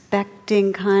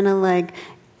expecting, kind of like,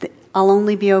 I'll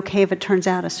only be okay if it turns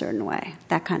out a certain way.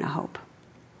 That kind of hope.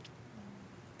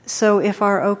 So if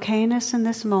our okayness in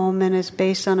this moment is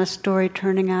based on a story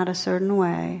turning out a certain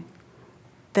way,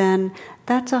 then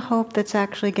that's a hope that's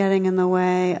actually getting in the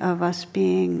way of us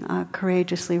being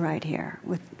courageously right here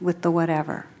with the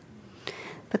whatever.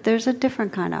 But there's a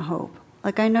different kind of hope.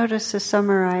 Like I noticed this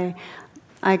summer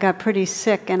I got pretty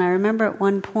sick, and I remember at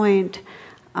one point,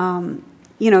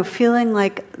 feeling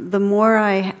like the more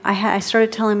I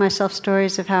started telling myself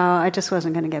stories of how I just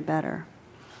wasn't going to get better.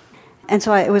 And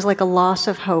so it was like a loss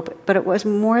of hope, but it was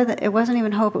more that it wasn't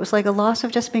even hope. It was like a loss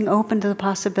of just being open to the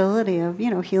possibility of,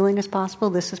 healing is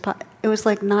possible. It was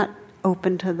like not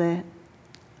open to the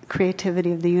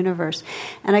creativity of the universe.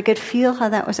 And I could feel how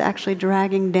that was actually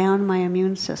dragging down my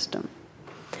immune system.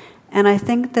 And I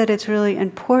think that it's really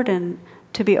important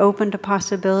to be open to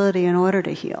possibility in order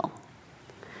to heal.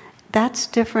 That's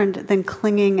different than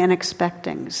clinging and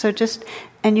expecting.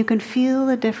 And you can feel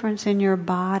the difference in your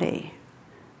body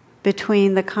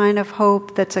between the kind of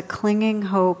hope that's a clinging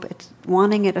hope, it's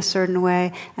wanting it a certain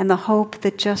way, and the hope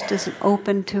that just is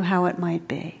open to how it might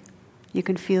be. You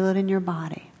can feel it in your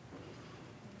body.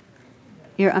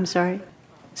 I'm sorry?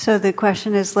 So the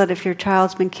question is, if your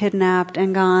child's been kidnapped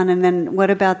and gone, and then what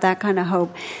about that kind of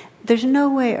hope? There's no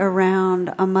way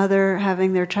around a mother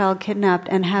having their child kidnapped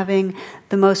and having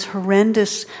the most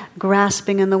horrendous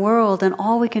grasping in the world, and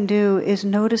all we can do is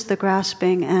notice the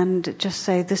grasping and just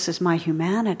say, this is my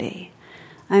humanity.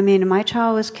 If my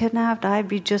child was kidnapped, I'd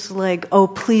be just like, oh,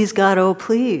 please, God, oh,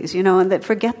 please, and that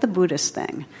forget the Buddhist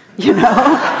thing,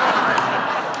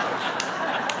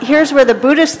 Here's where the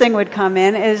Buddhist thing would come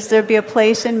in, is there'd be a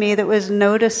place in me that was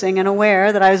noticing and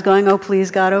aware that I was going, oh, please,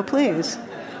 God, oh, please.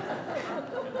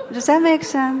 Does that make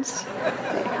sense?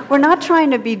 We're not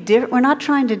trying to we're not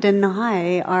trying to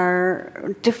deny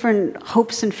our different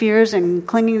hopes and fears and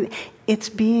clinging. It's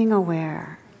being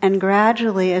aware. And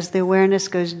gradually, as the awareness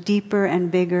goes deeper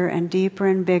and bigger and deeper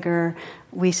and bigger,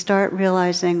 we start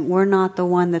realizing we're not the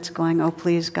one that's going, oh,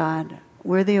 please, God.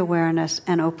 We're the awareness,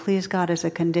 and oh, please, God is a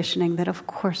conditioning that, of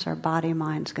course, our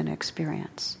body-mind's going to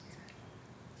experience.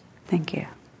 Thank you.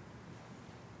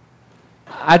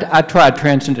 I tried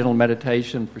transcendental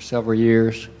meditation for several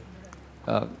years,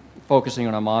 focusing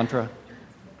on a mantra,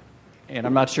 and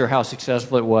I'm not sure how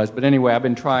successful it was, but anyway, I've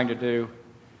been trying to do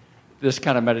this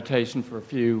kind of meditation for a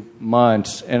few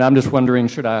months, and I'm just wondering,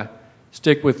 should I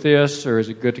stick with this, or is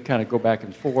it good to kind of go back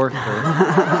and forth?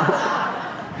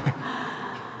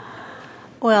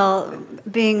 Well,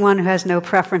 being one who has no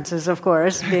preferences, of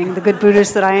course, being the good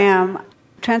Buddhist that I am,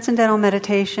 transcendental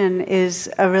meditation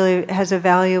has a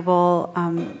valuable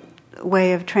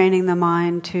way of training the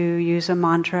mind to use a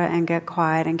mantra and get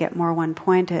quiet and get more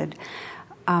one-pointed.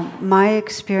 my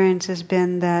experience has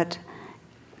been that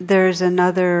there's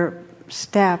another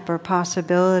step or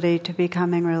possibility to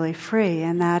becoming really free,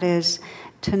 and that is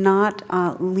to not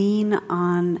lean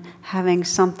on having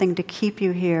something to keep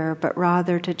you here, but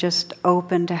rather to just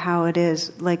open to how it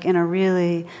is, like in a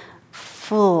really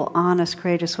full, honest,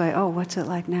 courageous way. Oh, what's it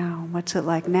like now? What's it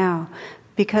like now?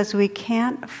 Because we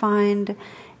can't find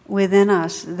within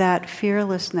us that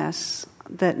fearlessness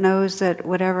that knows that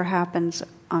whatever happens,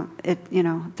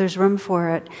 there's room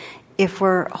for it, if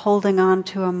we're holding on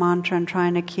to a mantra and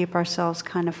trying to keep ourselves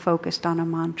kind of focused on a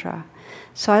mantra.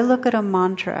 So I look at a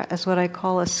mantra as what I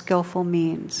call a skillful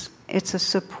means. It's a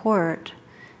support,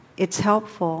 it's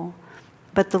helpful,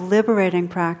 but the liberating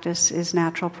practice is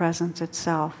natural presence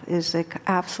itself, is an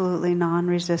absolutely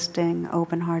non-resisting,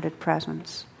 open-hearted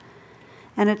presence.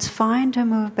 And it's fine to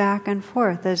move back and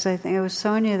forth. As I think it was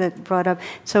Sonia that brought up,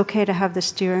 it's okay to have the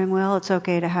steering wheel, it's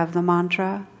okay to have the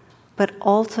mantra, but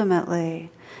ultimately,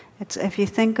 it's if you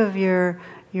think of your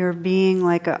being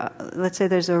like let's say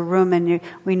there's a room and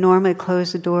we normally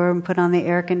close the door and put on the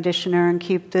air conditioner and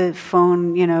keep the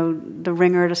phone, the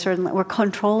ringer at a certain level. We're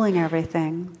controlling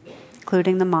everything,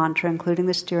 including the mantra, including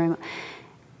the steering wheel.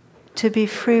 To be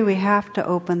free, we have to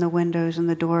open the windows and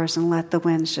the doors and let the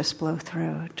winds just blow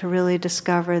through, to really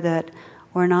discover that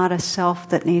we're not a self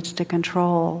that needs to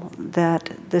control,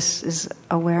 that this is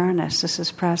awareness, this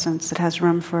is presence, that has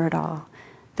room for it all.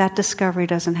 That discovery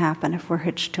doesn't happen if we're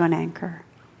hitched to an anchor.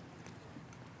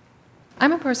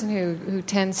 I'm a person who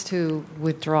tends to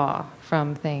withdraw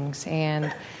from things,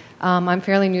 and I'm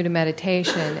fairly new to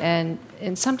meditation,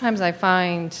 and sometimes I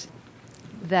find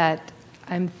that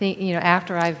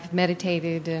after I've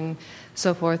meditated and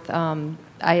so forth,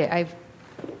 I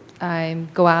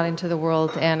go out into the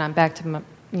world and I'm back to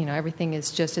everything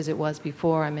is just as it was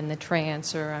before. I'm in the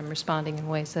trance, or I'm responding in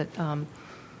ways that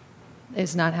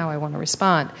is not how I want to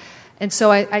respond. And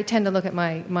so I tend to look at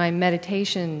my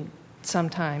meditation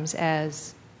sometimes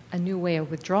as a new way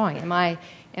of withdrawing. Am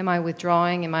I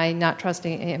withdrawing? Am I not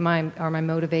trusting? Are my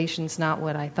motivations not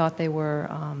what I thought they were?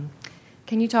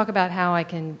 Can you talk about how I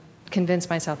can convince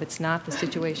myself it's not the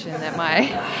situation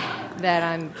that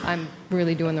I'm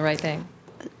really doing the right thing?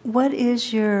 What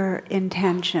is your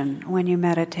intention when you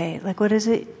meditate? Like, what is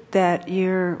it that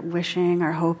you're wishing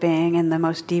or hoping in the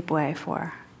most deep way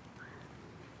for?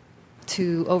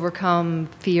 To overcome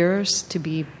fears, to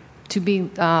be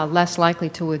less likely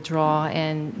to withdraw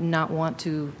and not want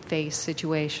to face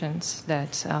situations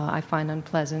that I find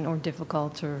unpleasant or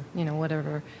difficult, or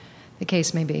whatever the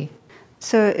case may be.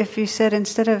 So if you said,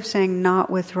 instead of saying not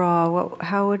withdraw,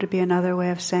 how would it be another way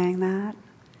of saying that?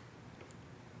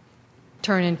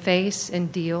 Turn and face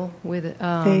and deal with it.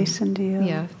 Face and deal.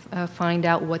 Yeah, find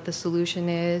out what the solution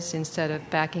is instead of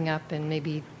backing up and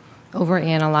maybe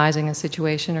over-analyzing a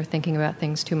situation or thinking about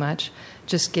things too much.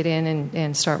 Just get in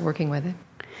and start working with it.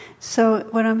 So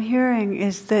what I'm hearing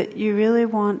is that you really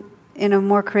want, in a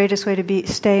more courageous way, to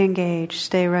stay engaged,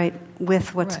 stay right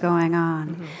with what's going on.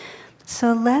 Mm-hmm.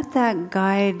 So let that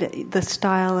guide the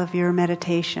style of your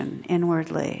meditation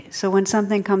inwardly. So when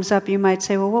something comes up, you might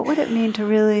say, well, what would it mean to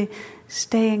really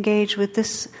stay engaged with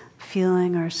this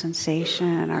feeling or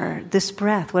sensation or this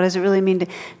breath? What does it really mean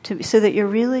to so that you're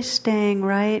really staying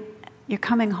right, you're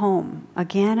coming home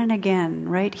again and again,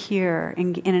 right here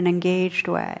in an engaged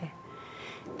way.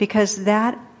 Because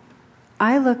that,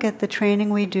 I look at the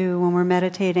training we do when we're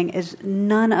meditating as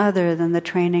none other than the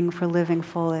training for living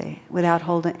fully,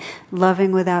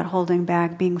 loving without holding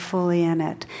back, being fully in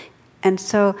it. And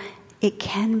so it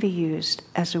can be used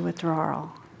as a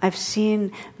withdrawal. I've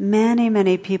seen many,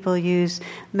 many people use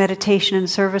meditation in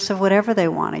service of whatever they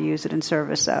want to use it in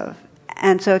service of.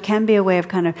 And so it can be a way of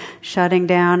kind of shutting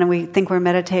down, and we think we're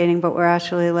meditating, but we're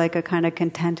actually like a kind of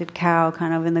contented cow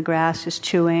kind of in the grass just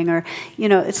chewing, or,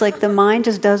 it's like the mind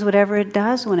just does whatever it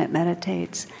does when it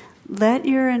meditates. Let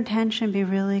your intention be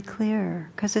really clear,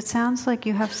 because it sounds like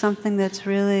you have something that's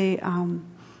really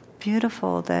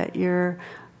beautiful that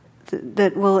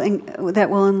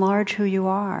will enlarge who you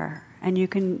are, and you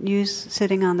can use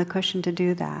sitting on the cushion to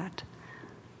do that.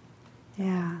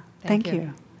 Yeah. Thank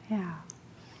you. Yeah.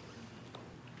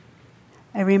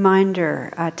 A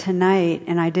reminder, tonight,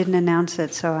 and I didn't announce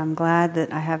it, so I'm glad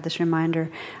that I have this reminder.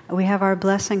 We have our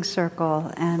blessing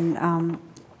circle, and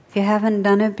if you haven't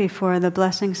done it before, the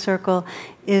blessing circle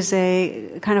is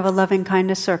a kind of a loving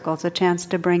kindness circle. It's a chance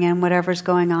to bring in whatever's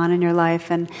going on in your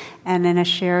life and in a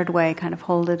shared way, kind of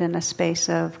hold it in a space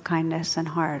of kindness and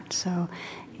heart. So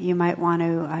you might want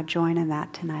to join in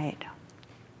that tonight.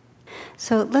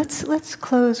 So let's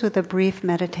close with a brief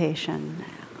meditation.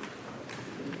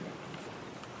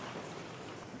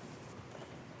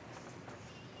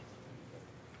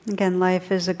 Again,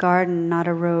 life is a garden, not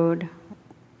a road.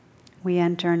 We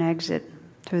enter and exit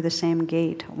through the same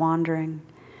gate, wandering.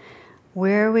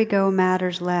 Where we go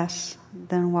matters less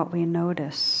than what we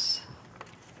notice.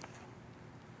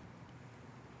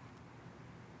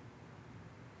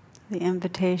 The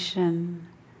invitation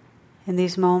in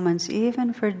these moments,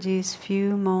 even for these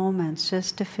few moments,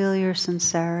 just to feel your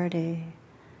sincerity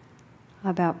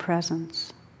about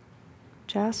presence.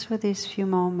 Just for these few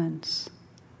moments,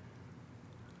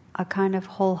 a kind of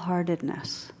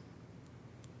wholeheartedness.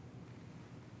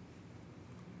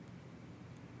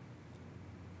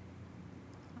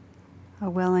 A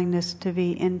willingness to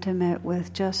be intimate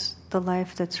with just the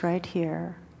life that's right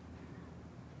here.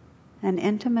 And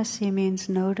intimacy means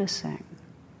noticing.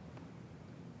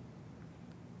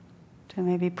 To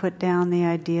maybe put down the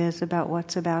ideas about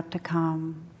what's about to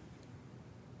come,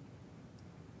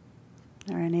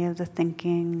 or any of the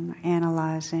thinking,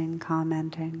 analyzing,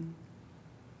 commenting.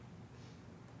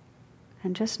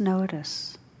 And just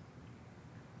notice.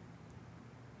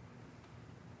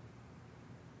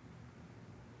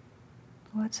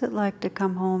 What's it like to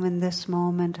come home in this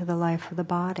moment to the life of the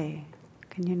body?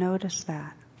 Can you notice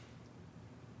that?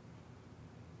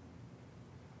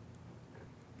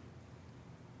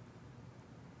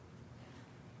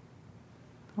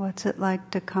 What's it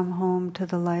like to come home to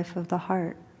the life of the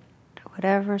heart, to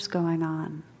whatever's going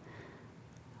on,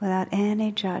 without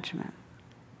any judgment,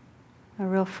 a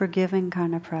real forgiving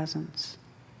kind of presence?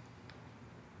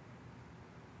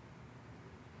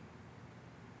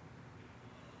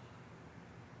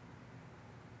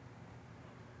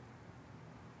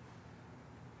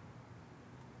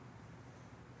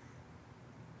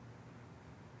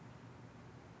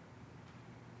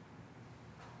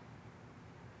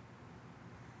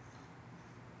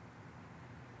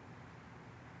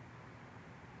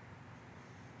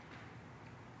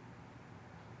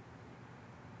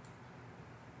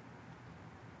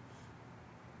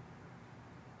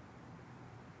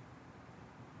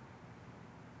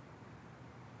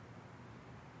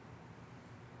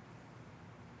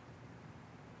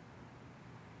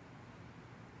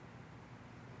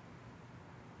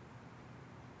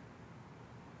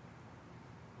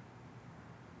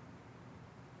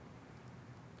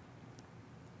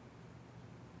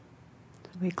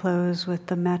 We close with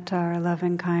the metta, our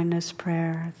loving kindness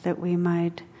prayer, that we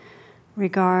might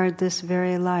regard this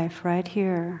very life right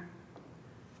here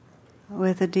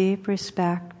with a deep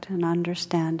respect and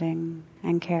understanding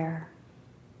and care,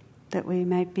 that we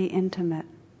might be intimate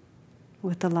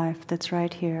with the life that's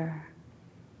right here,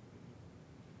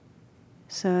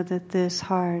 so that this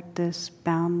heart, this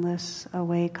boundless,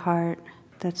 awake heart,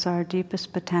 that's our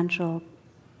deepest potential,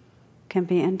 can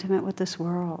be intimate with this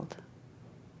world.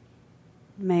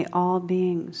 May all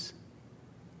beings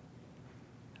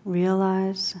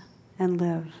realize and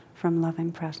live from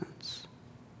loving presence.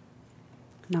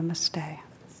 Namaste.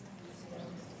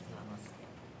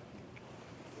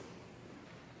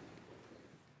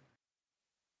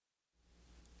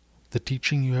 The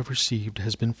teaching you have received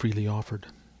has been freely offered.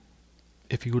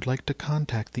 If you would like to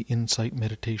contact the Insight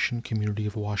Meditation Community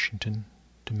of Washington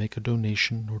to make a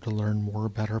donation or to learn more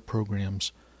about our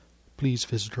programs, please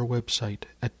visit our website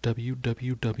at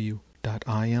www.imcw.org.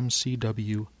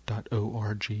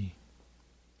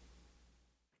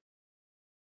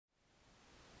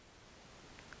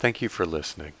 Thank you for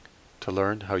listening. To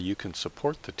learn how you can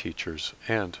support the teachers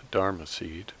and Dharma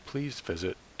Seed, please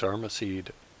visit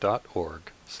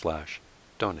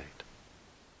dharmaseed.org/donate.